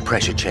inside a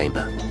pressure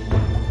chamber.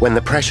 When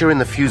the pressure in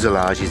the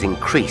fuselage is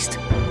increased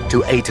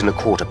to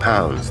 8¼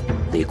 pounds,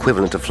 the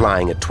equivalent of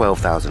flying at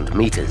 12,000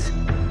 meters,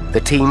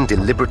 the team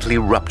deliberately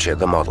rupture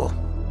the model.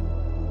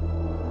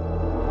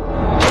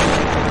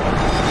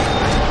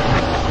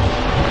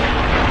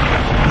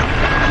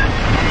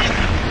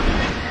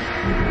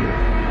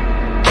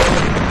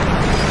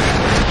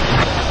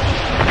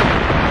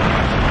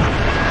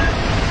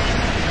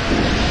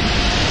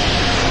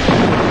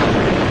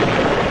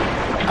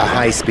 A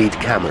high-speed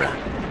camera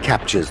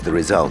captures the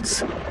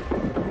results.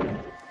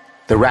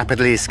 The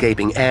rapidly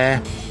escaping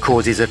air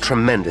causes a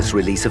tremendous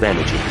release of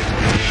energy.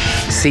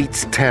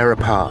 Seats tear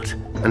apart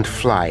and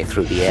fly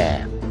through the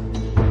air.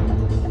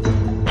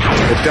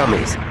 The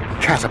dummies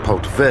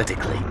catapult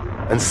vertically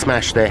and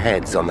smash their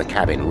heads on the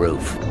cabin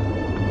roof.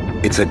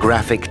 It's a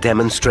graphic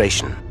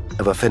demonstration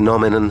of a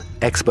phenomenon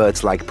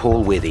experts like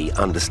Paul Withy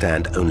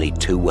understand only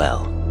too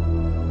well.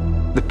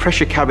 The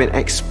pressure cabin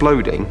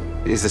exploding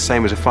is the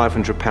same as a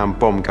 500-pound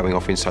bomb going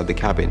off inside the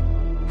cabin.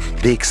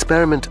 The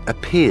experiment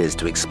appears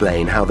to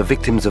explain how the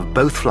victims of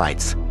both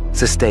flights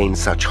sustained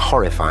such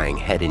horrifying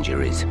head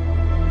injuries.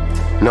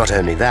 Not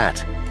only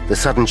that, the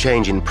sudden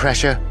change in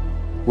pressure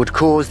would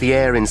cause the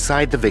air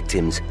inside the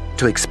victims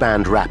to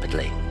expand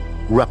rapidly,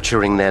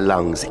 rupturing their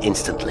lungs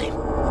instantly.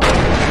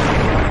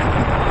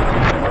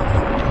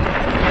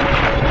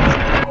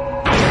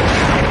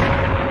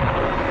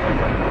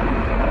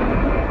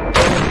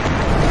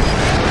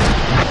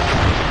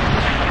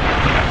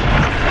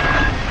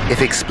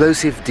 If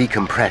explosive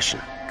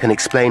decompression can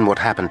explain what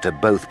happened to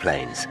both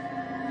planes,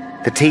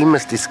 the team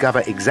must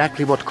discover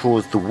exactly what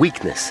caused the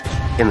weakness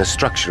in the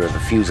structure of the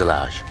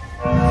fuselage.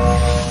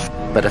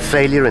 But a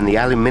failure in the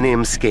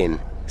aluminium skin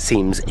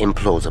seems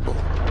implausible.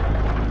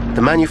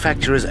 The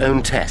manufacturer's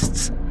own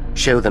tests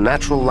show the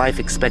natural life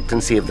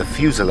expectancy of the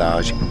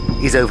fuselage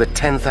is over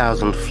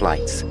 10,000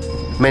 flights,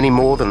 many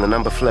more than the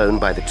number flown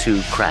by the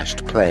 2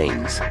 crashed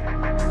planes.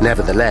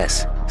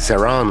 Nevertheless,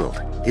 Sir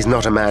Arnold is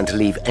not a man to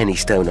leave any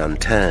stone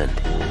unturned.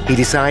 He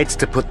decides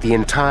to put the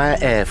entire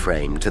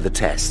airframe to the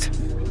test.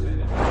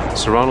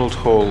 Sir Arnold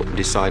Hall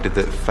decided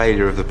that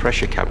failure of the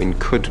pressure cabin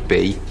could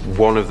be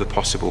one of the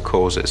possible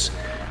causes.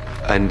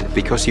 And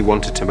because he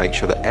wanted to make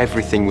sure that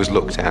everything was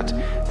looked at,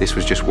 this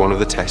was just one of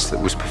the tests that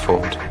was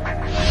performed.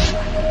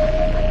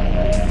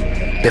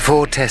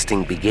 Before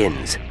testing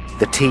begins,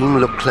 the team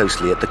look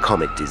closely at the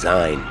Comet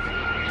design.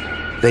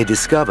 They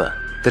discover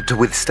that to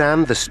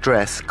withstand the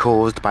stress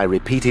caused by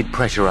repeated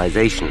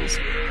pressurizations,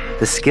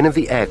 the skin of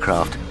the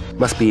aircraft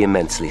must be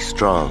immensely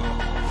strong,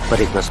 but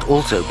it must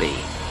also be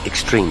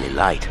extremely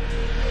light.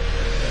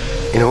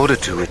 In order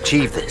to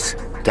achieve this,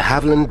 de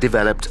Havilland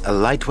developed a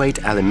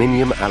lightweight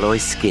aluminium alloy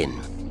skin,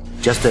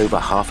 just over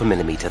 0.5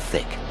 millimeter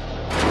thick.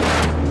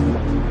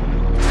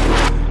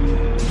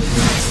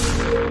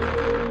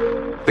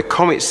 The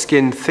Comet's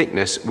skin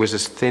thickness was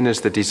as thin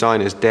as the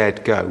designers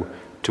dared go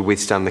to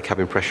withstand the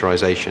cabin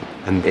pressurization,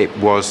 and it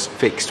was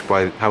fixed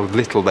by how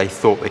little they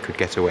thought they could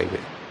get away with.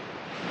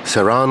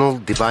 Sir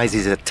Arnold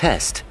devises a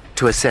test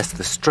to assess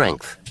the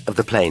strength of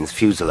the plane's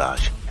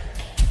fuselage.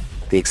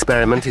 The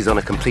experiment is on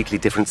a completely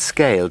different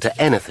scale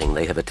to anything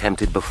they have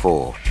attempted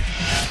before.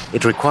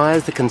 It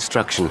requires the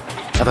construction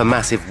of a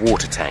massive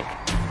water tank,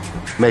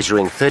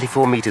 measuring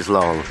 34 meters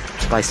long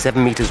by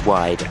 7 meters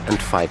wide and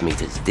 5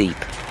 meters deep.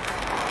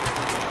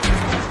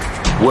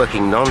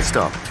 Working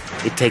non-stop,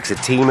 it takes a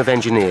team of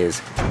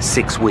engineers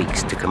 6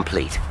 weeks to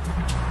complete.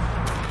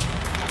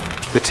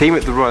 The team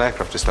at the Royal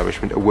Aircraft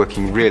Establishment are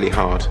working really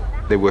hard.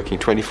 They're working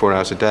 24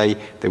 hours a day,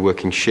 they're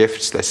working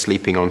shifts, they're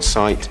sleeping on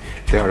site.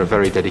 They are a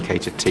very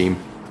dedicated team.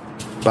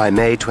 By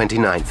May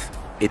 29th,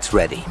 it's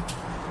ready.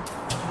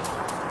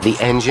 The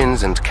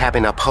engines and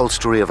cabin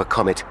upholstery of a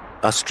Comet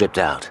are stripped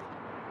out.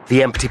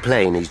 The empty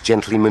plane is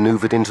gently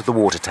maneuvered into the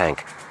water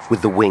tank,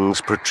 with the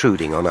wings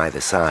protruding on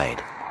either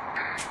side.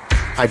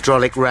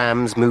 Hydraulic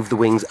rams move the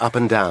wings up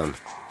and down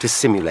to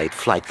simulate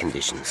flight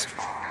conditions.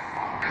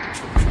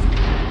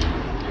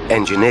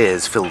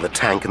 Engineers fill the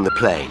tank and the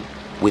plane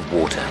with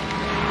water.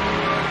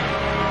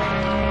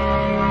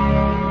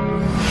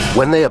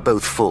 When they are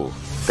both full,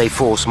 they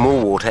force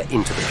more water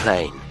into the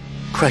plane,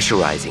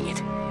 pressurizing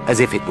it as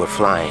if it were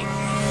flying.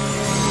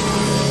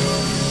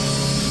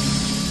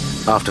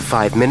 After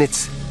 5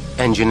 minutes,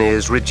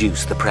 engineers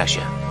reduce the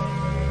pressure.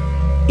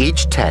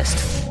 Each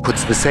test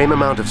puts the same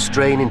amount of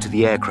strain into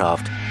the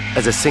aircraft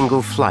as a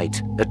single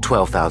flight at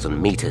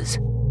 12,000 meters.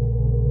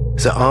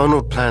 Sir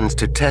Arnold plans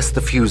to test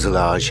the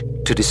fuselage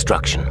to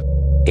destruction.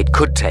 It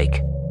could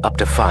take up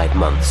to 5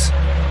 months.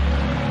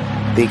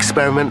 The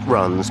experiment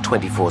runs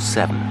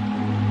 24/7.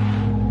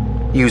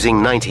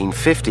 Using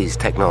 1950s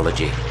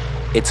technology,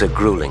 it's a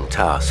grueling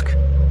task.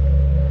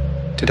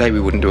 Today we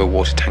wouldn't do a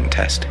water tank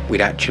test.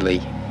 We'd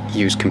actually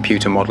use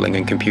computer modelling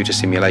and computer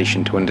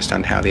simulation to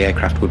understand how the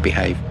aircraft would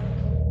behave.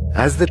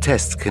 As the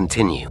tests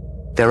continue,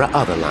 there are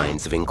other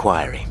lines of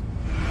inquiry.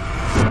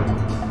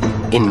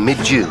 In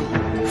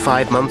mid-June,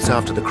 5 months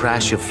after the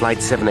crash of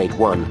Flight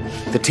 781,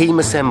 the team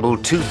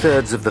assembled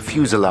 2/3 of the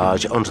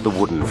fuselage onto the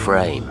wooden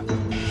frame.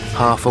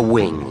 Half a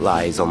wing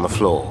lies on the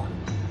floor.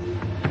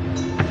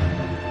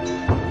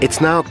 It's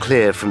now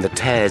clear from the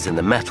tears in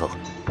the metal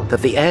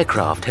that the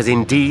aircraft has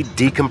indeed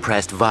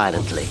decompressed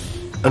violently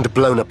and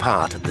blown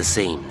apart at the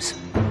seams.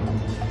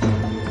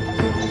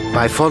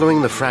 By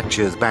following the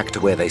fractures back to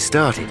where they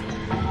started,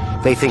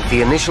 they think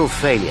the initial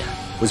failure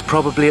was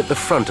probably at the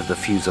front of the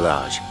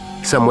fuselage,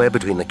 somewhere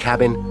between the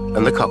cabin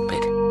and the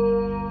cockpit.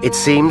 It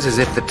seems as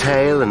if the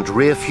tail and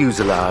rear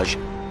fuselage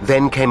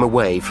then came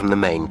away from the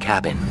main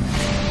cabin.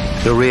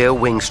 The rear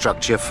wing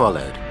structure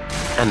followed,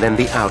 and then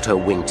the outer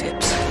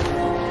wingtips.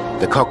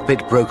 The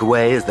cockpit broke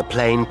away as the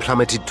plane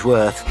plummeted to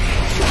Earth,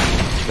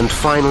 and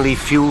finally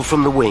fuel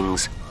from the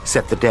wings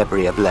set the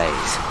debris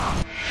ablaze.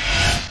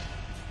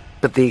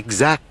 But the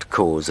exact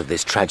cause of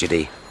this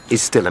tragedy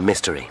is still a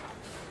mystery.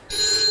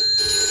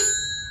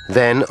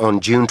 Then,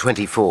 on June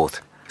 24th,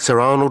 Sir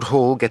Arnold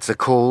Hall gets a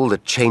call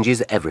that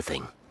changes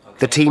everything.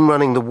 The team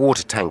running the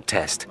water tank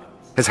test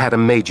has had a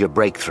major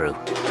breakthrough.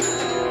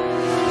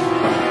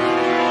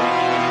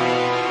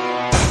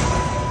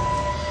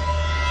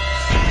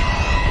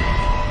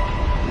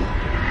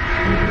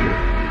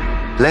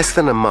 Less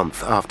than a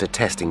month after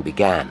testing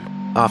began,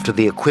 after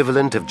the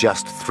equivalent of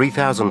just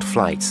 3,000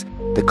 flights,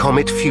 the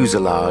Comet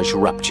fuselage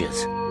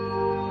ruptures.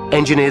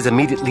 Engineers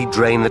immediately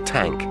drain the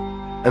tank,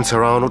 and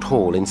Sir Arnold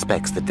Hall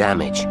inspects the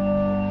damage.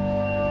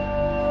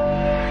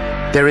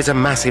 There is a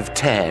massive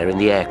tear in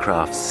the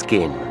aircraft's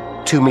skin,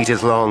 2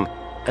 meters long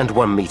and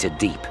 1 meter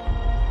deep.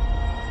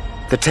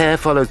 The tear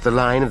follows the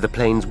line of the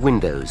plane's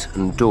windows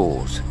and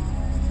doors.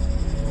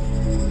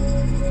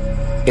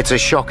 It's a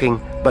shocking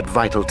but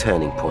vital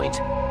turning point.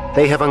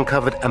 They have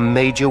uncovered a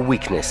major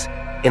weakness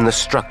in the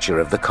structure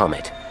of the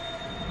Comet.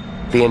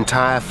 The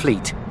entire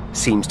fleet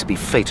seems to be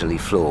fatally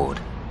flawed.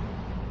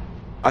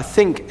 I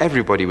think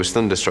everybody was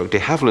thunderstruck. De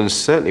Havilland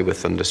certainly were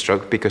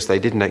thunderstruck because they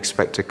didn't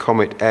expect a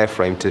Comet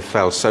airframe to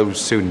fail so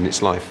soon in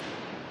its life.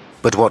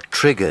 But what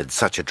triggered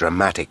such a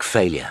dramatic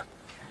failure?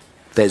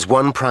 There's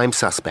one prime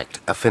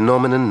suspect, a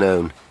phenomenon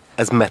known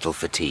as metal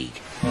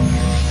fatigue.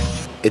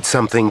 It's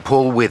something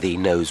Paul Withy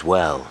knows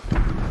well.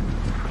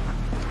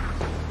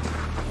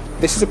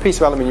 This is a piece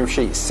of aluminium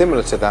sheet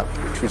similar to that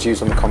which was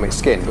used on the Comet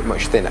skin, but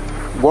much thinner.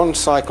 One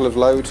cycle of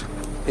load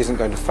isn't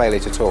going to fail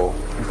it at all.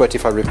 But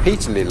if I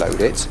repeatedly load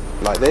it,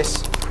 like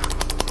this...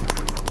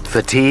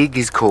 Fatigue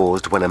is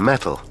caused when a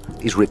metal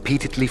is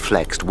repeatedly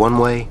flexed one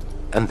way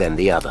and then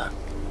the other.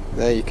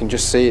 There you can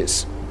just see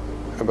it's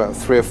about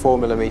 3 or 4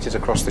 millimeters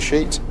across the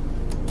sheet.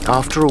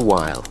 After a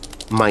while,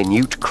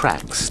 minute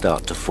cracks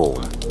start to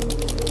form.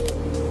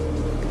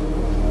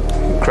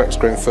 Cracks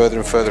growing further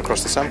and further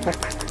across the sample.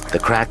 The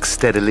cracks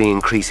steadily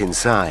increase in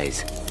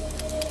size,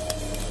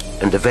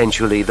 and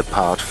eventually the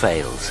part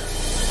fails.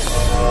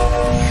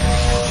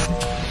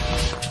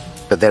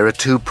 But there are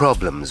two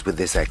problems with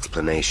this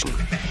explanation.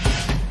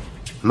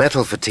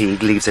 Metal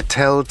fatigue leaves a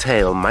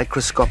telltale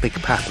microscopic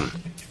pattern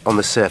on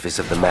the surface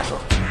of the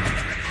metal.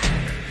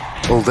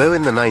 Although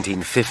in the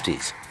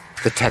 1950s,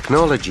 the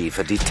technology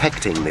for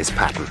detecting this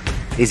pattern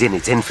is in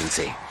its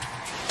infancy,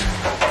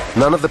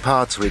 none of the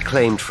parts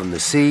reclaimed from the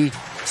sea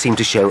seem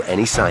to show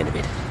any sign of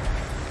it.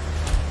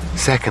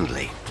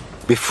 Secondly,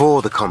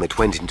 before the Comet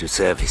went into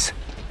service,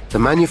 the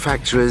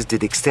manufacturers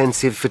did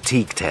extensive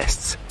fatigue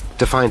tests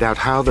to find out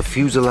how the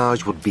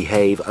fuselage would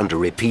behave under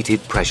repeated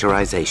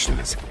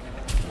pressurizations.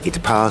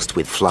 It passed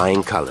with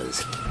flying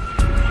colors.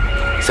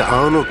 Sir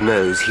Arnold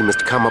knows he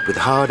must come up with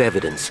hard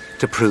evidence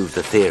to prove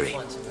the theory.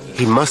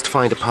 He must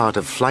find a part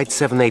of Flight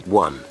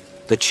 781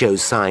 that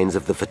shows signs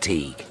of the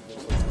fatigue.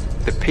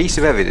 The piece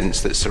of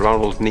evidence that Sir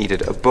Arnold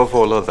needed above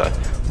all other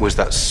was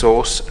that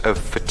source of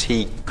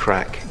fatigue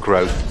crack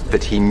growth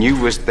that he knew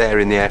was there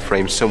in the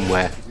airframe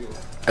somewhere.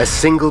 A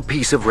single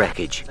piece of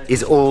wreckage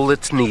is all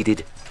that's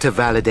needed to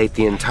validate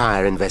the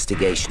entire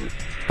investigation.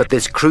 But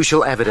this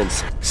crucial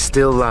evidence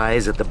still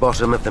lies at the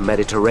bottom of the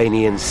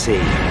Mediterranean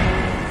Sea.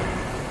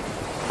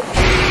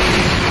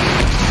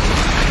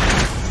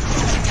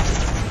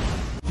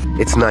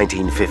 It's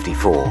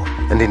 1954,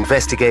 and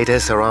investigator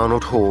Sir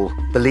Arnold Hall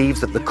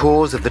believes that the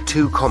cause of the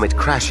two comet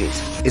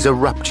crashes is a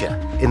rupture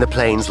in the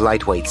plane's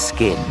lightweight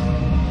skin.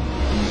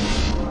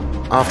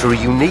 After a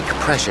unique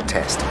pressure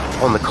test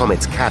on the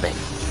comet's cabin,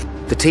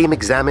 the team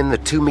examine the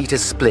 2-meter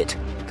split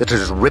that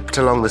has ripped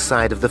along the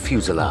side of the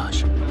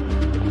fuselage.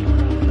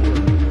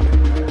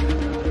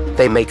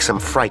 They make some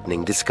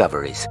frightening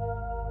discoveries.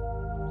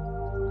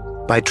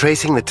 By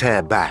tracing the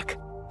tear back,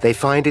 they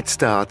find it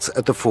starts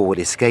at the forward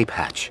escape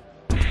hatch.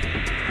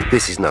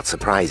 This is not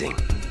surprising.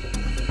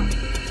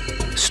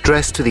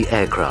 Stress to the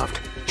aircraft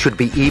should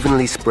be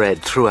evenly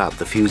spread throughout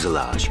the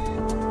fuselage.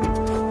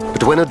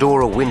 But when a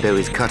door or window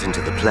is cut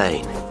into the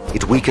plane,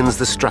 it weakens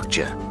the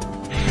structure,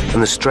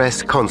 and the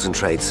stress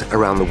concentrates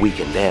around the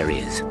weakened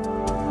areas.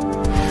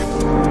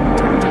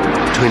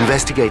 To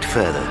investigate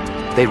further,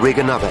 they rig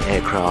another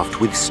aircraft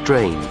with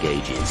strain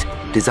gauges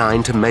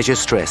designed to measure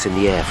stress in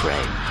the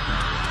airframe.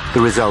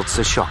 The results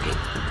are shocking.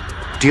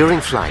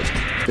 During flight,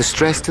 the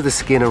stress to the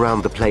skin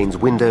around the plane's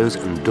windows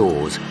and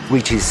doors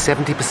reaches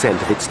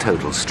 70% of its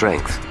total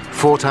strength,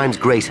 4 times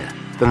greater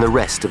than the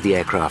rest of the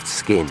aircraft's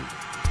skin.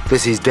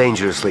 This is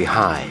dangerously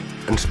high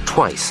and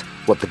twice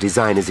what the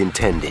designers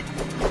intended.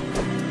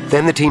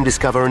 Then the team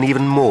discover an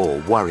even more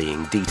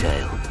worrying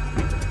detail.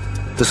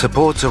 The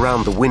supports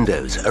around the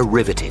windows are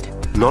riveted,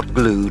 not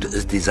glued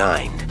as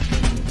designed.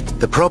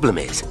 The problem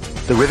is,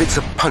 the rivets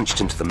are punched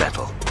into the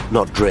metal,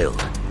 not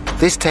drilled.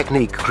 This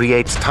technique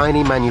creates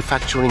tiny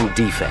manufacturing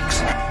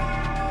defects,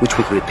 which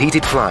with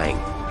repeated flying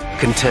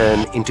can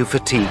turn into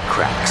fatigue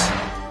cracks.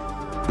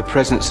 The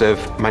presence of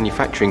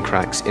manufacturing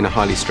cracks in a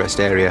highly stressed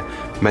area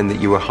meant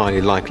that you were highly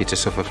likely to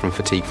suffer from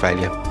fatigue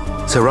failure.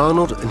 Sir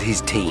Arnold and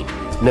his team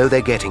know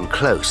they're getting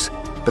close,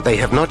 but they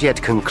have not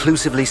yet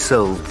conclusively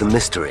solved the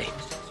mystery.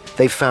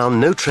 They've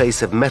found no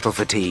trace of metal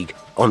fatigue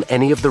on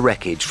any of the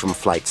wreckage from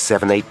Flight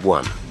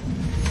 781.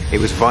 It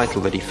was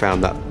vital that he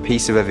found that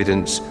piece of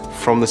evidence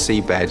from the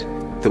seabed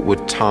that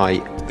would tie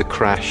the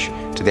crash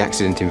to the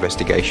accident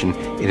investigation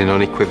in an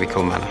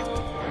unequivocal manner.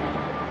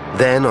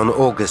 Then on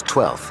August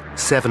 12th,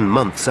 7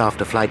 months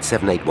after Flight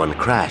 781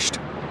 crashed,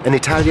 an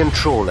Italian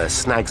trawler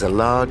snags a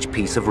large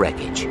piece of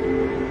wreckage.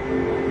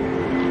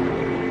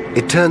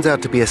 It turns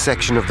out to be a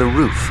section of the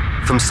roof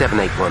from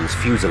 781's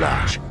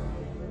fuselage.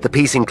 The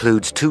piece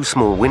includes 2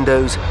 small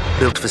windows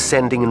built for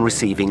sending and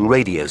receiving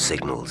radio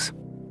signals.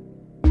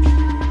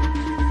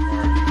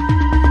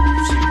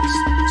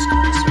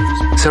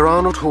 Sir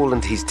Arnold Hall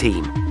and his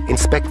team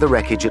inspect the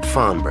wreckage at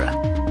Farnborough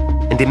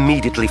and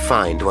immediately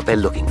find what they're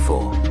looking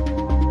for.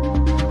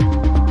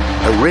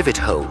 A rivet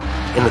hole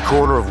in the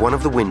corner of one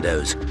of the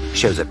windows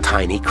shows a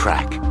tiny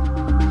crack.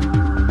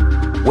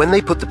 When they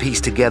put the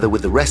piece together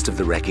with the rest of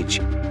the wreckage,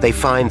 they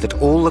find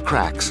that all the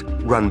cracks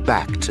run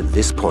back to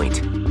this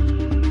point.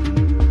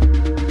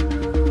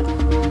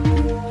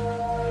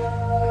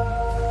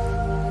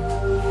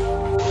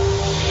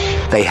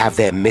 They have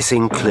their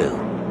missing clue.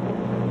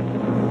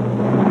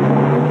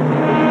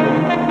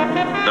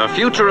 The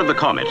future of the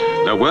Comet,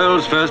 the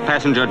world's first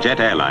passenger jet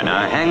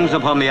airliner, hangs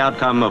upon the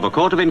outcome of a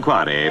court of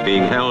inquiry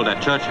being held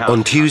at Church House.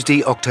 On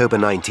Tuesday, October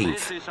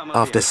 19th,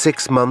 after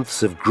 6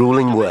 months of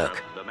grueling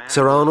work,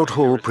 Sir Arnold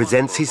Hall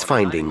presents his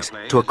findings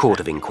to a court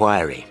of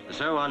inquiry.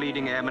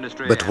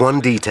 But one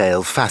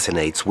detail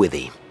fascinates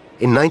Withy.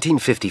 In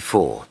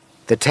 1954,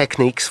 the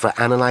techniques for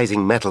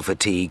analyzing metal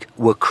fatigue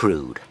were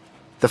crude.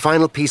 The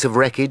final piece of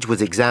wreckage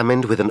was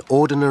examined with an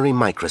ordinary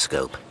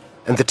microscope,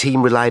 and the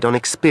team relied on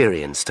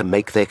experience to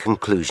make their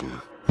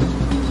conclusion.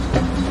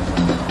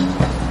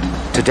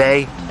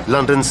 Today,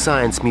 London's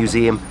Science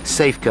Museum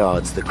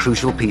safeguards the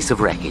crucial piece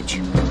of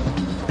wreckage.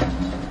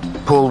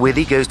 Paul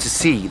Withy goes to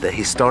see the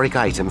historic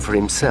item for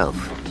himself.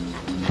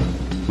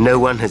 No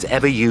one has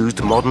ever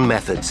used modern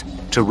methods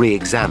to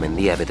re-examine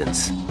the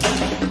evidence.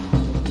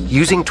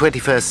 Using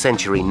 21st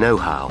century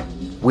know-how,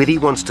 Withy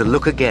wants to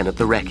look again at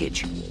the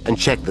wreckage and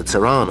check that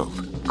Sir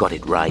Arnold got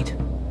it right.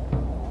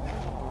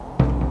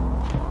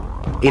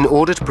 In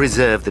order to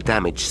preserve the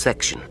damaged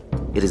section,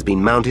 it has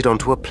been mounted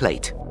onto a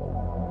plate.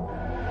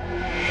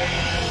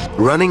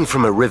 Running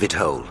from a rivet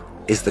hole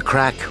is the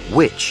crack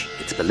which,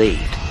 it's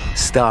believed,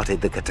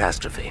 started the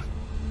catastrophe.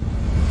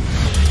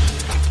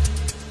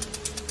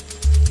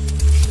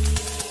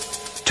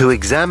 To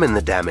examine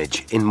the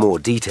damage in more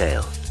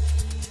detail,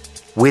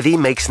 Withy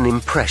makes an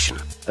impression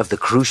of the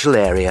crucial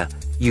area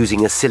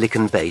using a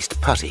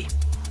silicon-based putty.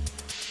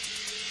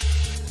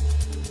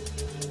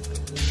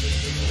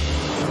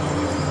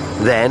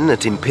 Then,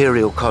 at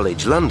Imperial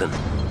College London,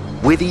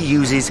 Withy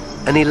uses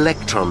an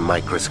electron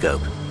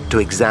microscope to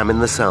examine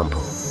the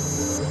sample.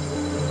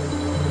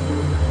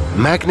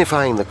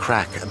 Magnifying the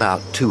crack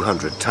about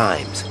 200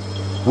 times,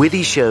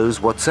 Withy shows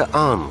what Sir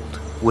Arnold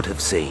would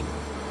have seen.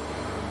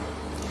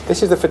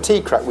 This is the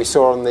fatigue crack we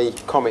saw on the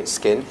Comet's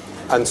skin,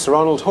 and Sir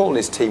Arnold Hall and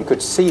his team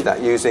could see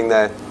that using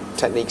their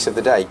techniques of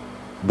the day.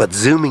 But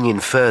zooming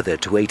in further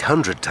to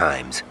 800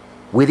 times,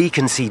 Withy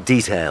can see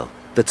detail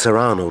that Sir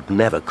Arnold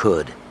never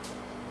could.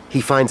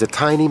 He finds a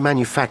tiny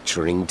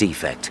manufacturing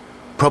defect,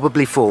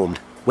 probably formed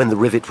when the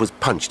rivet was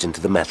punched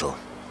into the metal.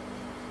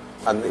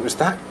 And it was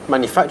that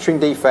manufacturing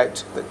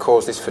defect that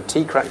caused this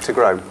fatigue crack to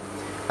grow.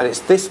 And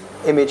it's this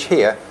image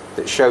here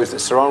that shows that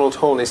Sir Arnold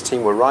Hall and his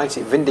team were right.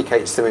 It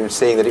vindicates them in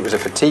seeing that it was a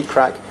fatigue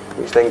crack,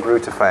 which then grew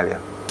to failure.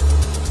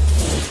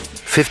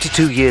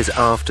 52 years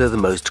after the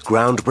most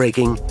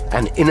groundbreaking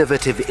and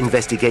innovative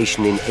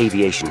investigation in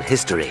aviation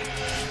history,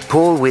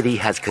 Paul Withy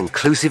has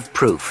conclusive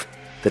proof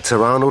that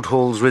Sir Arnold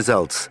Hall's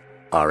results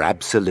are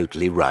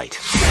absolutely right.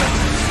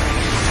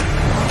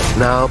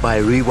 Now, by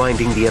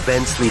rewinding the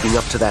events leading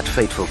up to that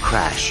fateful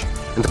crash,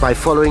 and by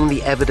following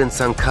the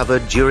evidence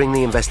uncovered during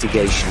the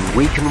investigation,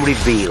 we can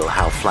reveal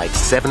how Flight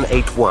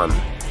 781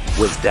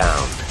 was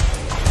downed.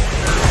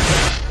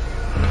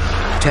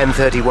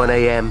 10:31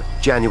 a.m.,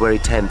 January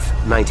 10th,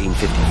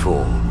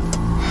 1954.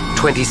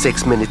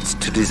 26 minutes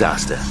to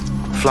disaster.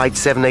 Flight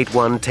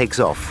 781 takes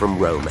off from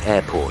Rome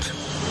Airport.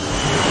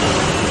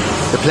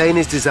 The plane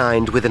is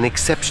designed with an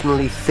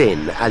exceptionally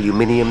thin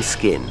aluminium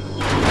skin.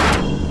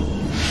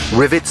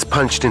 Rivets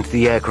punched into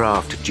the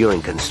aircraft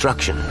during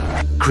construction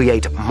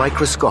create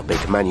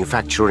microscopic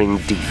manufacturing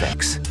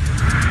defects.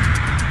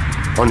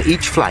 On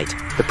each flight,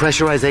 the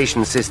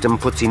pressurization system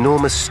puts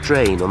enormous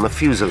strain on the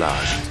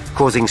fuselage,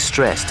 causing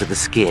stress to the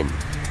skin,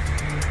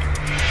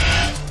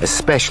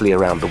 especially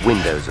around the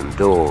windows and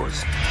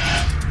doors.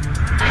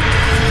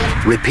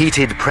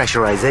 Repeated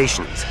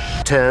pressurizations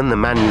turn the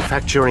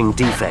manufacturing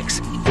defects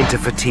into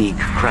fatigue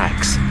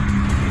cracks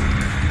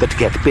that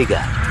get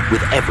bigger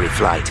with every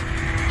flight.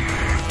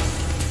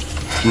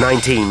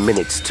 19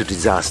 minutes to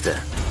disaster.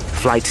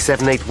 Flight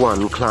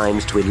 781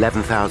 climbs to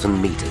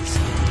 11,000 meters.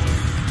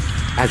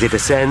 As it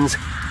ascends,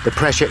 the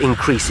pressure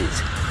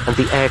increases and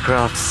the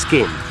aircraft's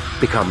skin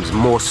becomes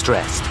more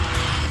stressed.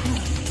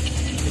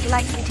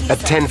 At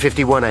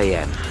 10:51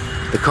 a.m.,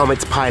 the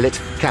Comet's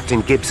pilot,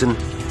 Captain Gibson,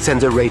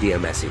 sends a radio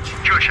message.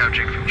 George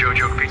Howchick from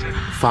Geographic.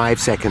 5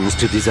 seconds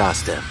to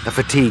disaster. A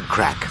fatigue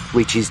crack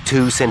reaches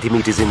 2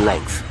 centimeters in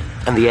length,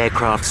 and the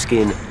aircraft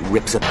skin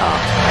rips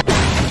apart.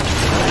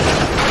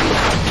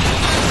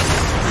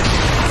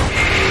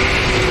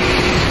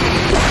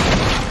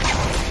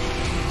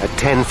 At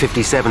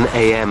 10:57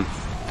 a.m.,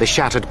 the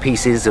shattered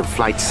pieces of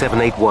Flight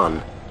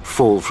 781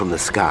 fall from the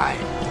sky.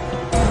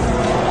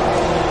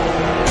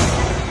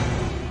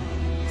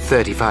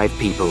 35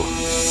 people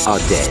are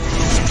dead.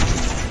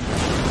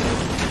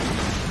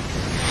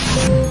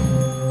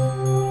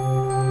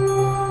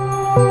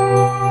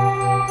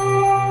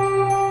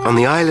 On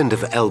the island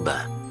of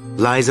Elba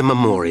lies a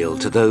memorial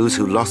to those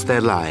who lost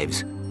their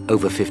lives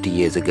over 50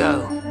 years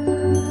ago.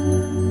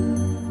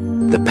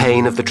 The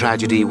pain of the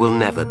tragedy will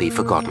never be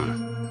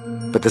forgotten,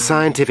 but the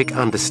scientific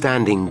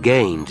understanding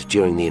gained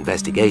during the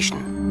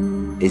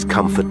investigation is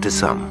comfort to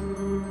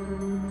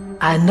some.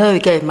 I know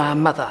it gave my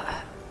mother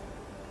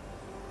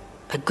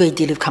a great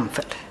deal of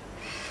comfort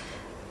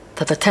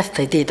that the test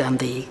they did on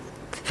the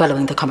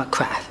following the comet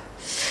crash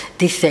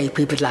did save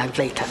people's lives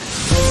later.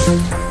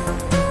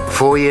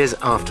 4 years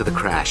after the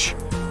crash,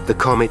 the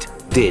Comet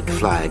did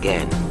fly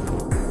again,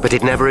 but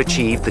it never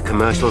achieved the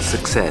commercial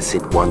success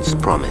it once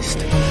promised.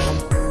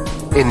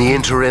 In the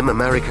interim,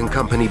 American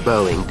company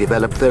Boeing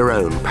developed their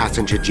own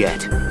passenger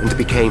jet and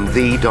became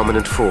the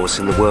dominant force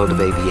in the world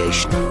of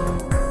aviation.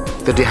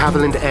 The de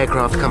Havilland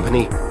Aircraft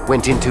Company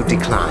went into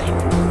decline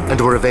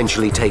and were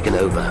eventually taken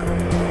over.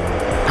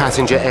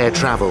 Passenger air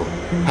travel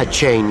had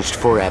changed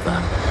forever.